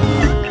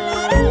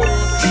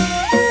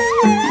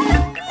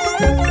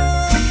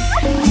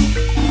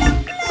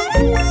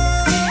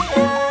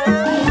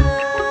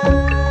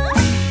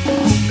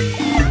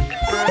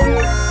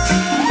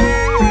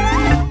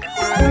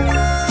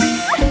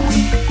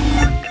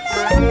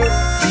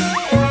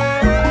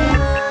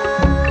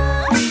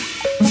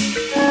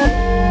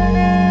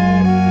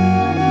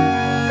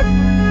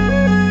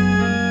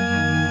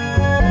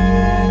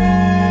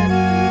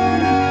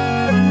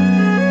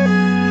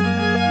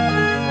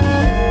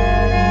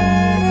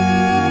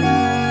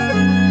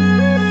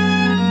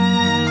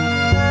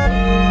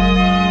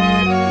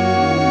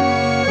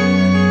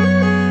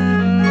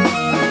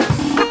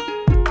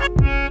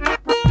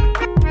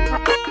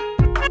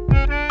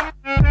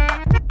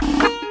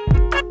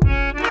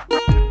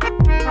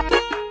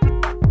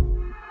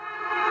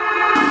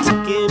 Sé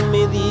que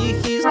me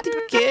dijiste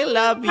que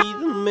la vida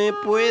me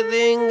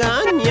puede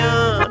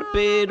engañar,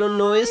 pero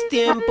no es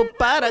tiempo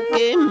para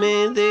que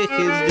me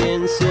dejes de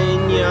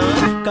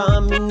enseñar.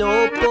 Camino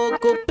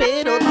poco,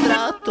 pero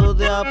trato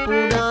de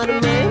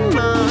apurarme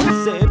más.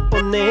 Se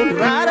pone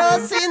raro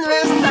si no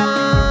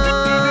estás.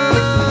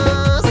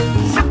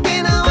 Sé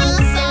que no vas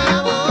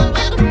a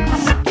volver,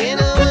 sé que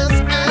no vas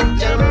a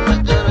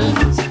llamar,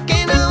 sé que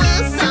no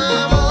vas a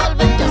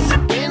volver, ya sé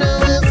que no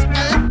vas a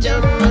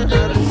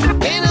llamar, sé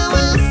que no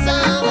vas a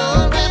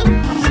volver,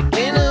 sé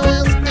que no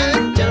vas a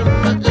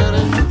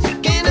llamar, sé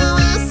que no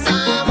vas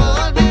a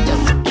volver, ya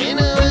sé que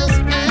no vas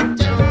a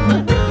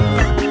llamar.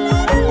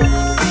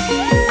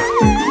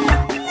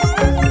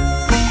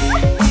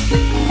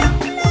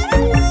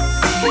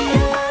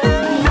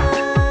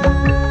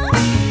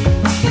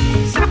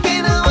 Sé que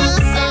no vas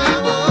a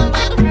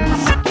volver,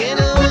 sé que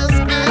no vas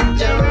a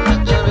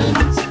llamar,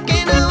 sé que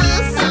no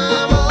vas a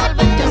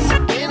volver, ya sé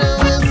que no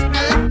vas a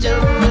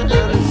llamar,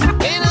 sé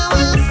que no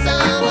vas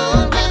a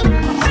volver,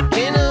 sé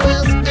que no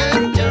vas a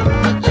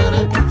llamar,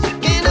 sé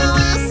que no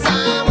vas a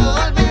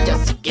volver, ya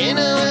sé que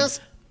no vas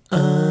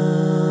a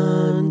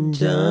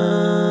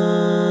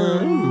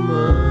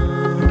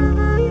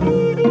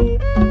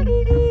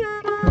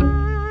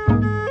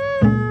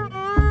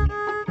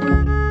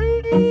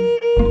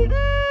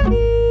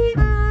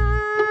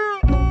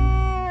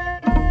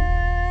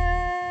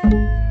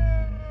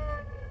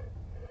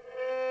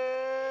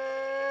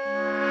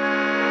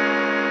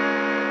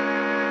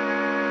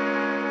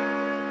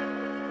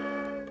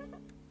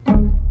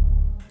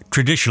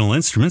Traditional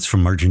instruments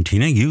from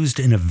Argentina used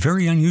in a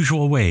very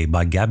unusual way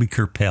by Gaby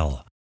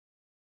Kerpel.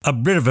 A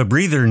bit of a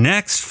breather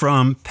next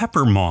from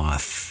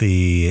Peppermoth,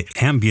 the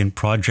ambient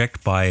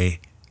project by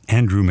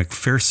Andrew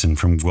McPherson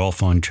from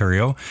Guelph,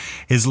 Ontario.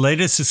 His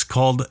latest is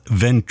called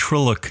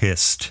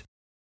Ventriloquist.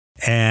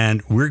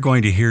 and we're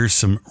going to hear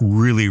some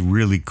really,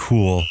 really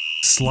cool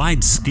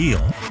slide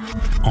steel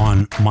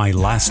on My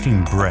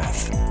Lasting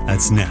Breath.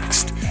 That's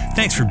next.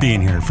 Thanks for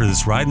being here for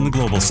this ride in the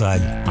global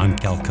side on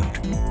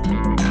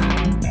CalCode.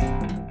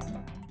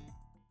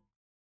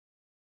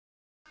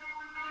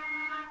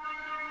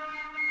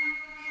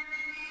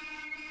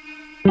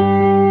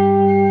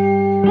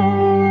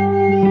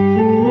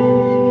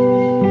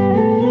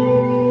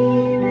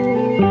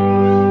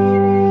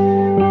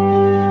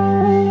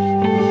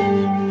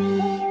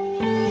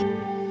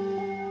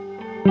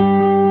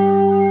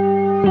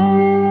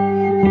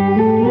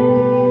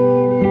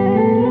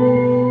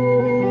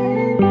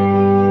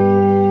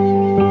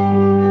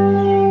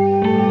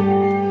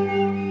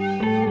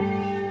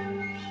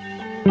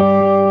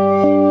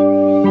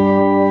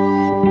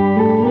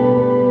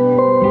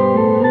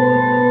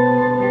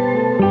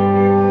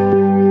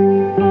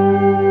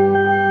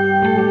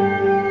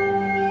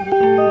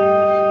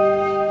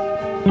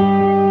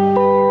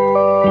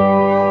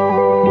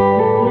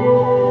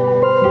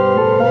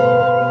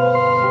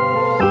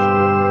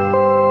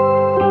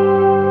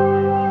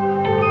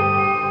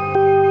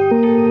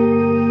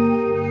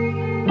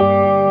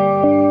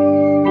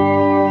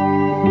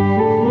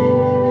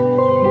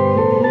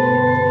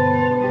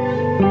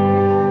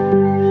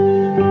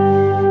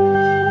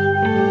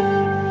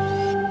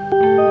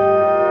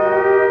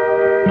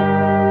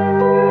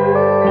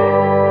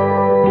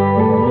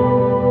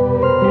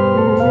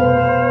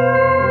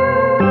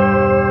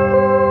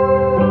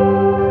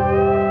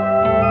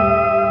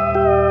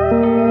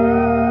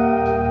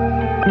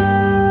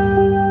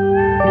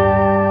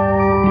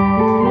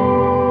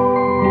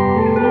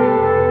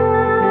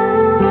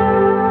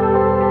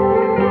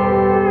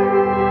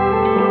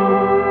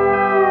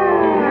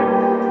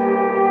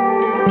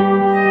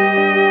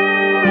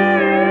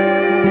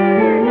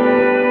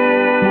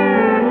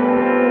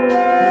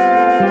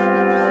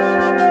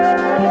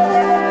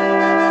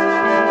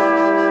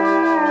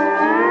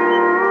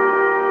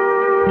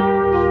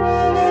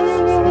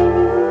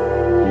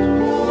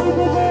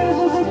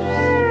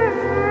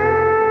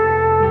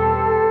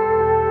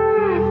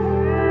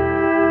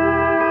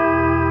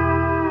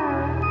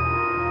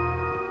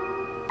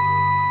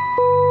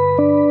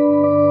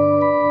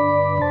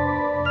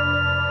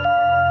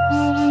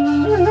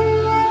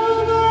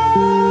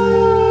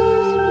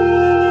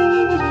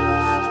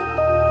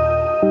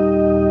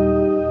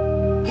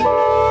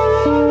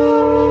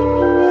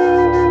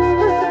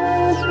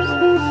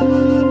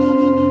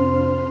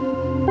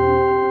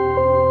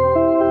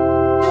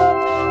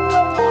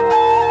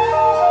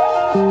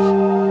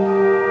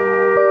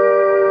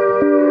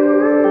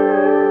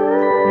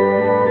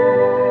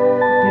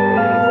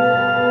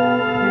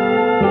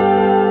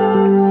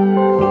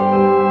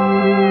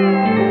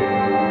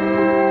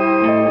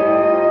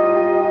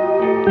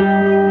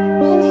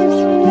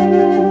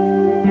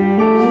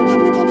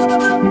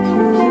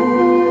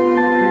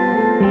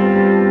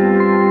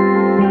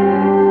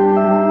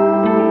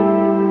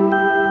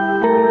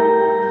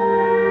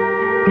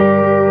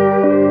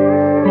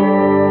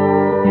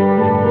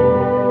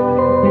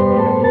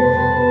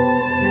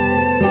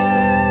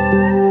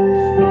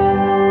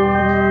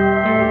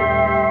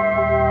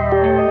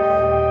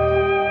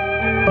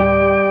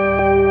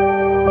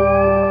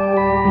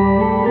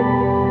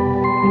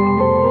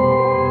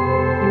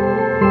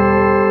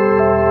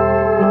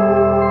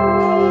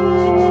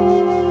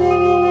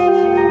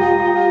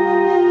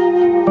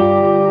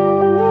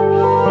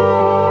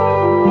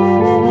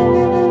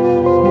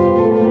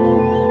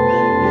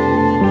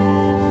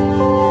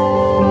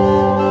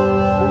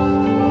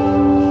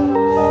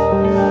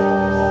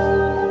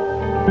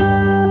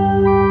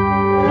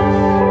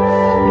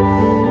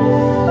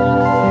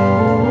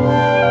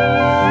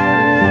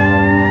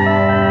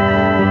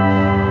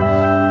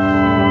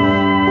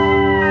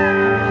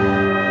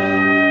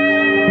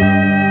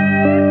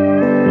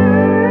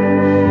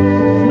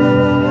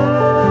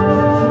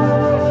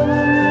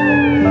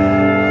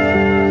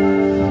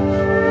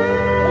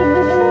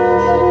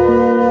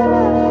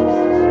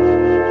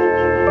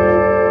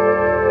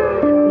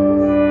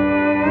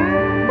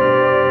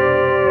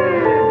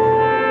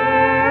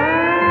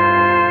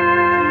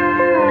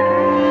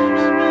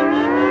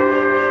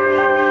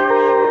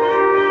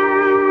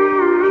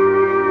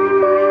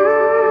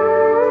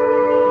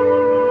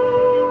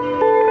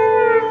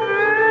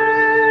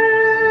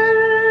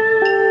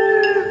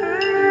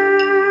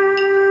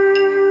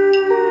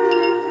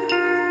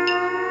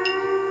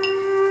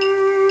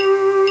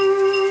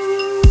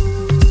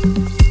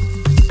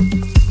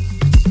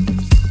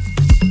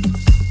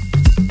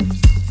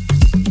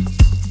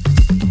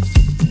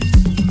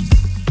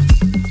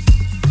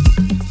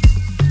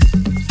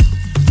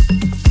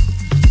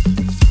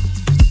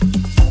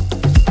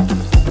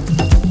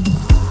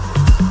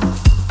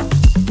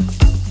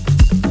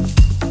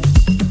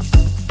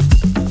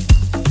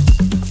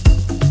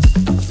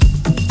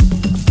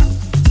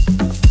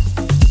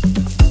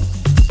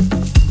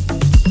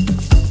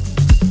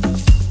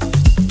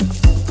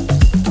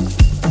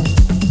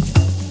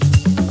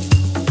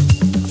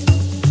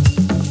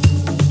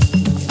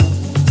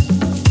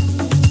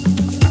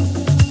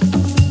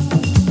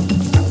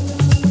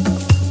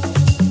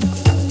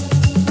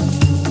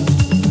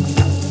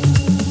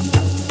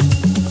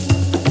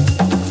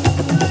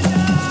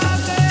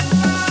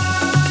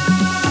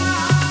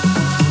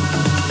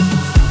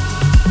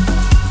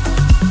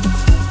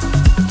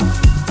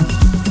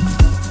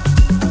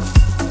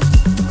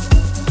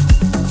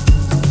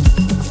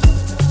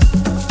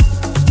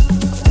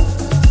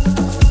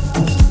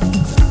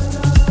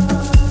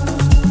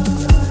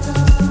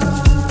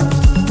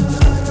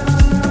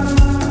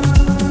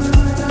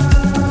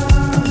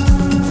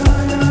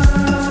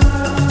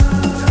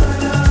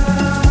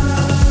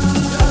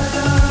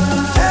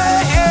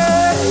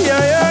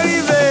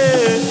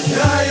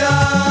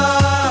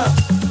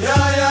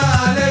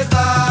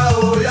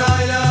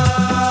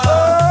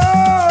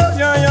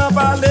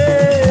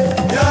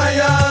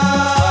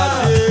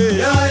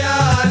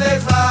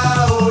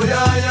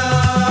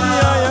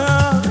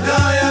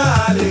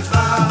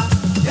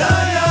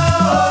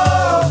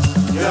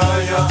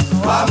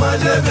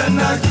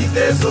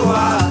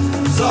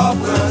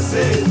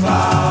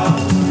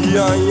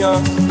 Yanya,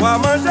 wa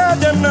manger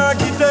dem na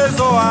kite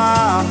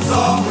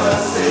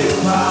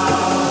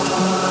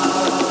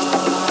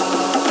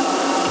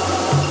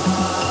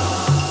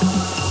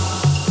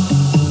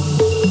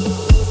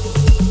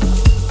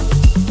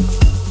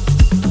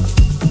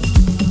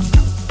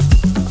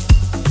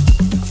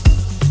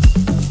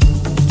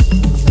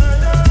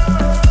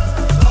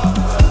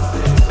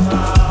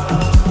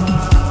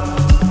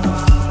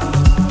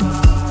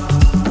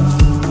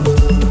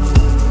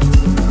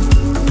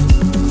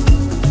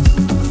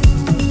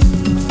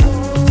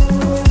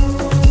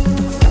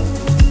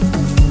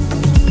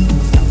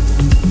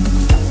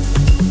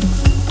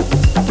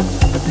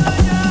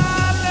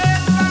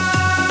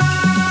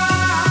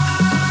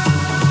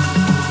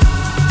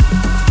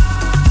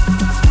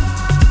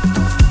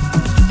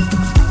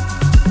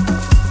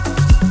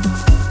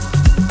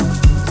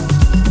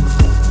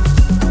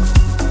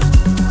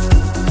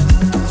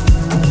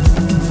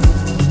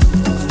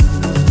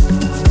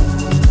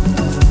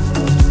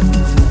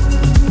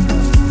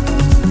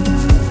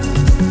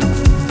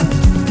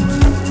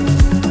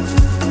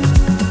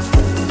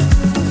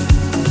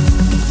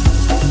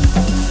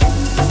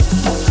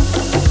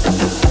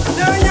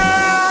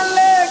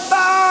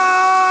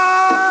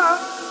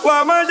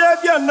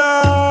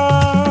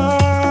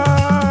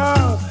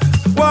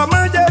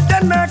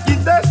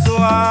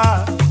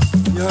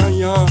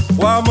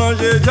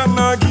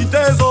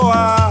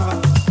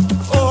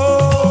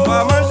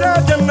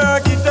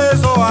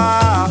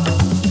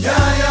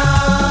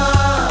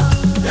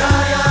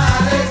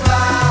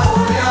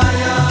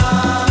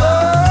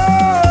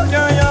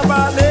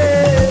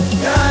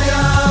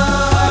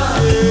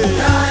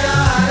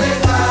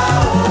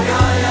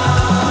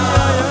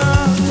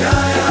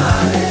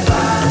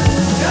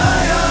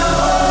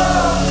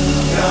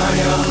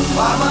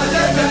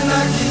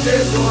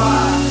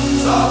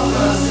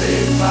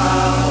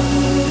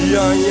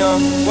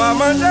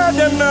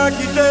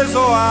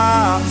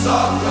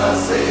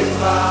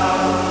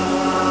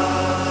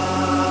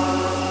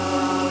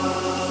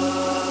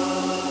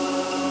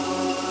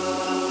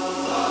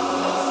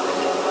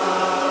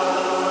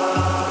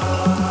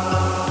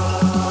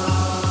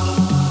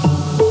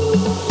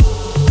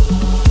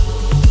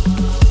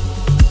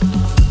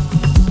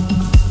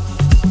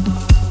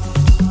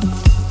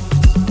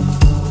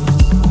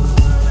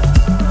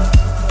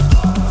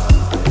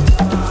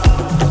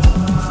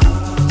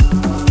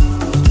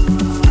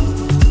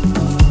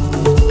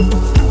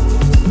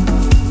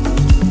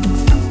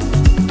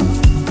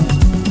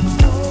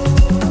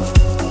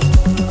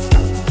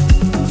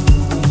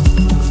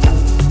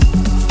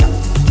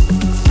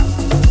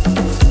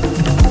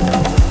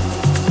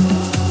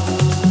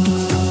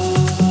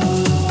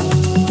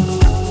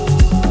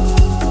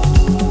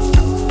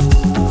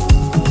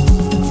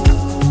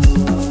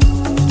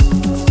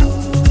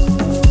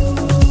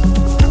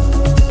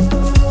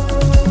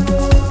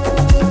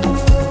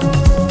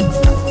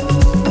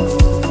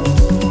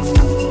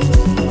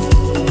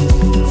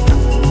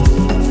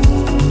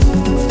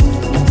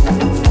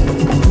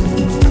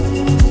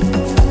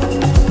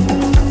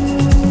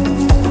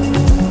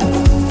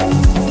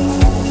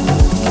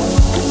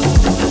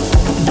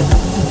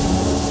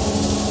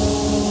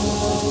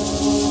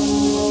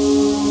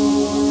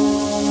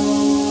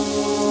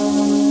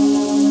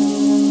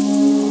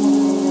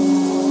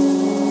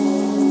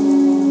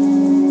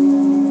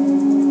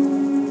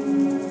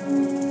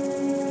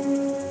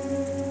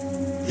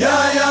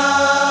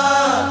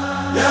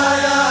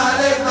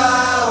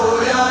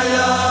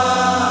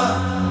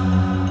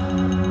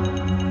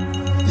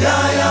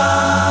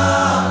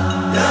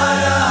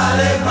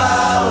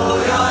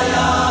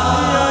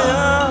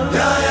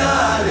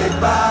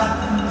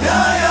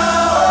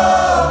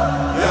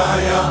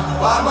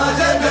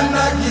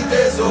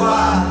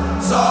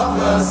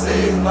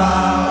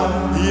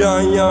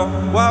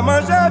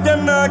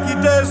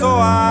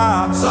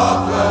zoa.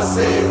 Sokre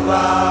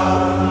seba.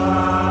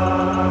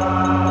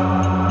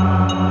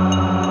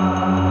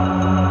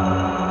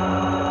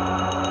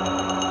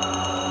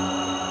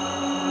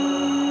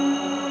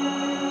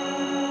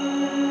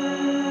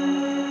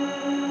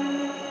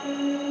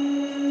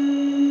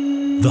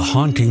 The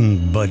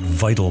haunting but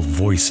vital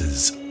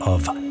voices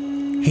of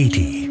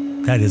Haiti.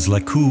 That is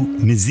Lakou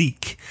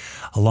Mizik,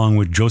 along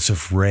with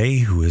Joseph Ray,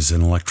 who is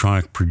an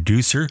electronic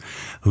producer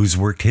who's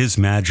worked his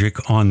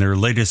magic on their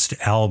latest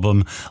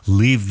album,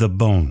 Leave the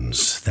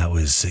Bones. That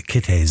was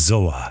Kite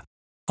Zoa,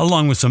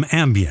 along with some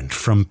ambient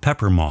from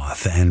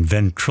Peppermoth and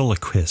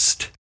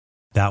Ventriloquist.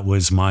 That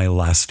was My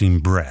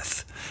Lasting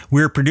Breath.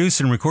 We're produced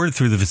and recorded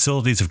through the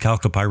facilities of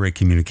Calcopyrate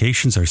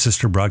Communications. Our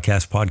sister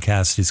broadcast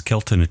podcast is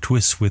Kilt in a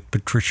Twist with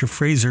Patricia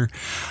Fraser.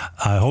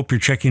 I hope you're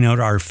checking out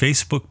our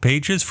Facebook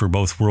pages for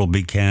both World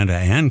Beat Canada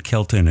and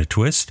Kilt in a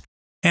Twist.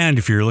 And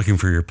if you're looking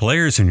for your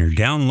players and your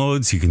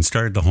downloads, you can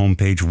start at the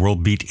homepage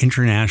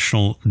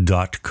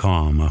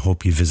worldbeatinternational.com. I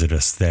hope you visit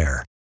us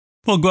there.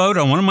 We'll go out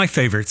on one of my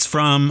favorites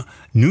from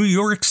New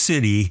York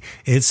City.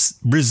 It's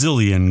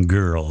Brazilian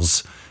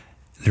Girls.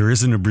 There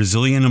isn't a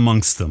Brazilian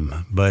amongst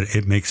them, but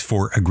it makes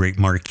for a great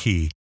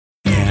marquee.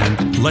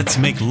 And Let's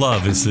Make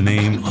Love is the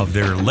name of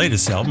their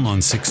latest album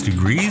on 6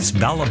 Degrees.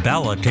 Bala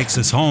Bala takes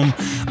us home,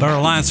 but our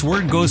last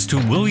word goes to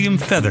William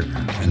Feather,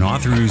 an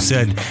author who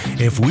said,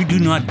 "If we do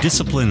not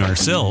discipline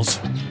ourselves,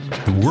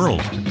 the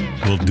world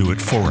will do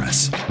it for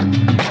us."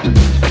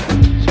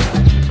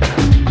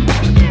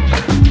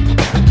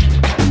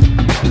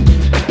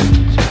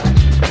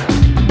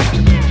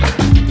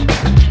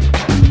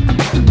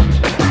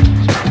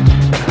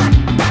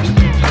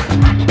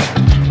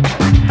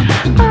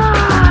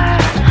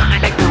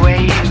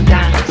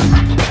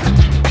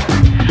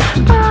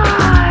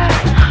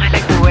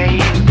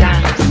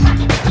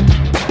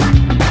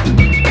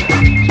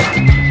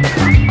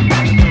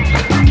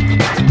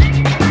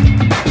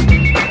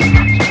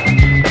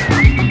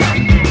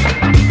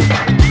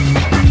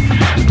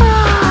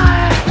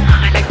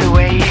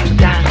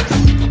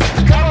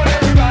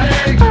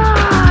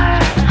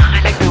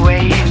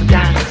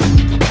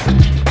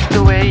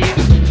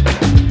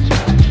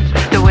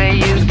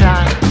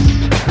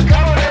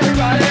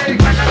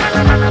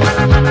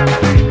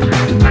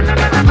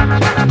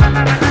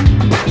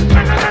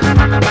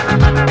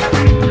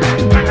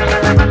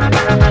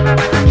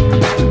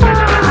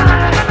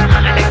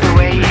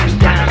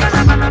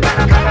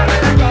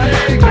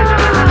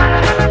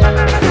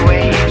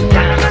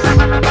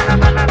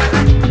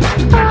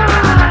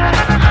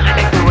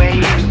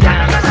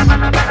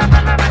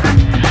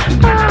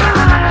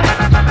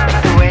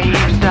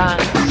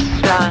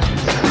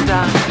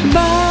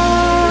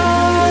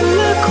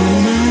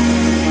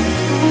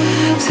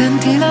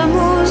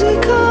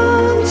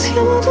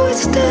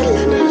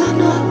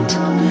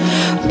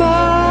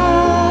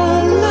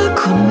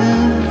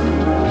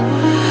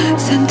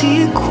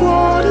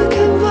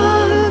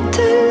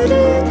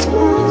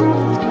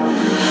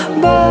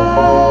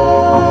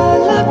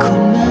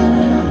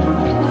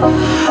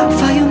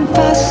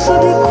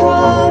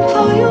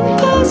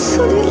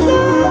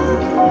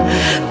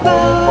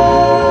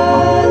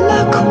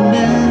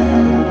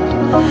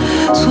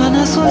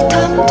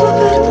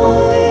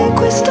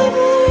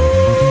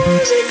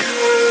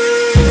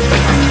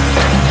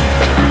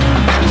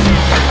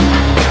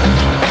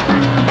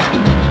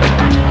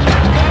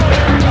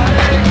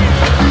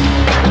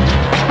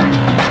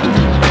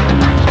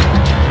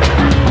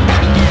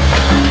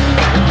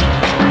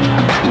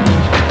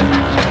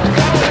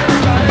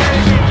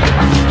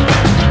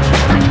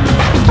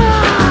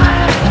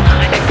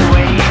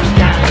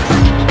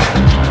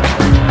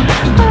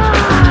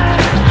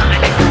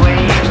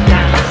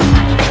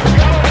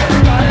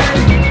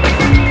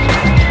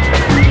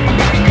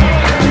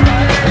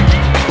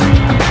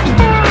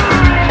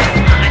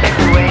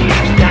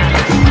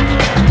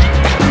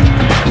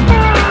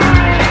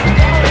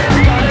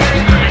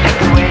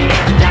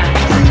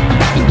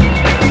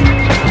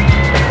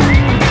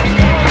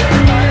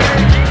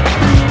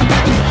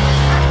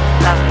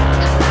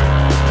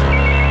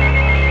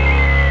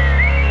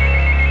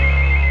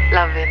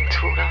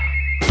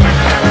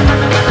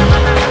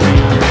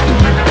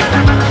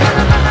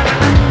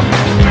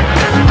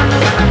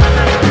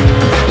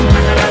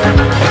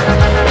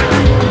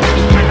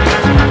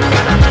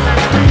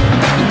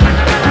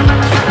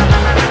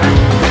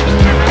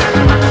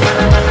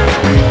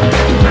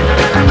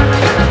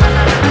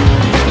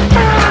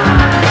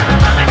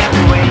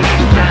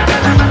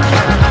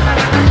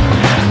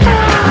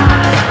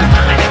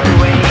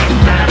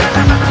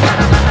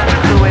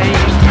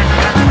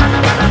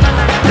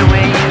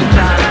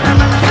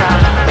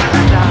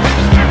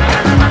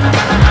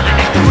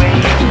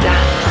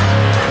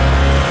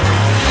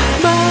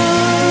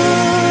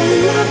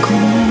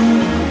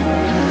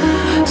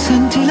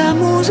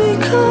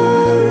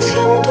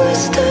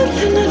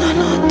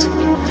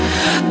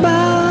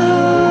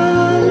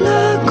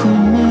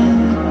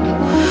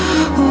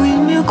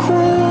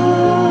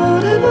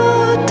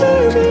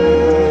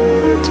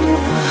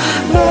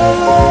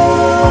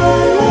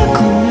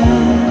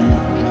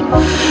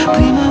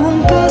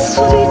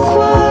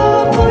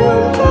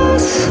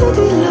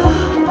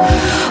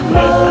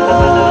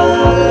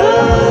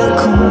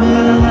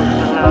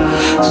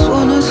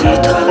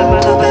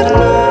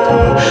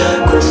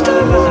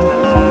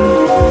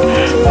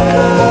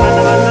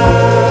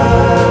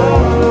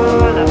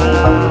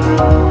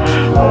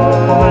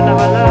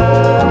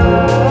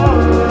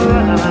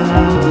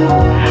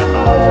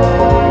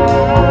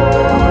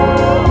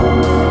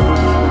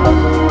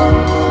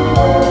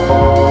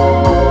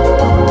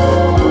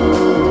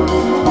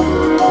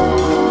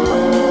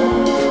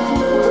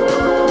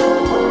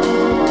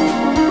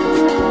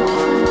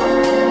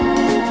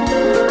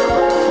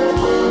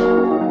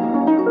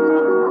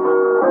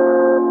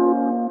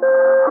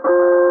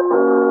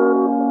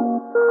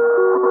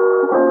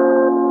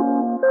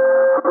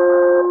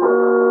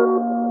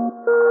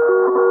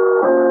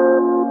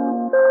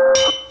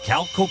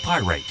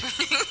 Copyright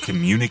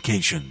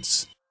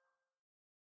Communications.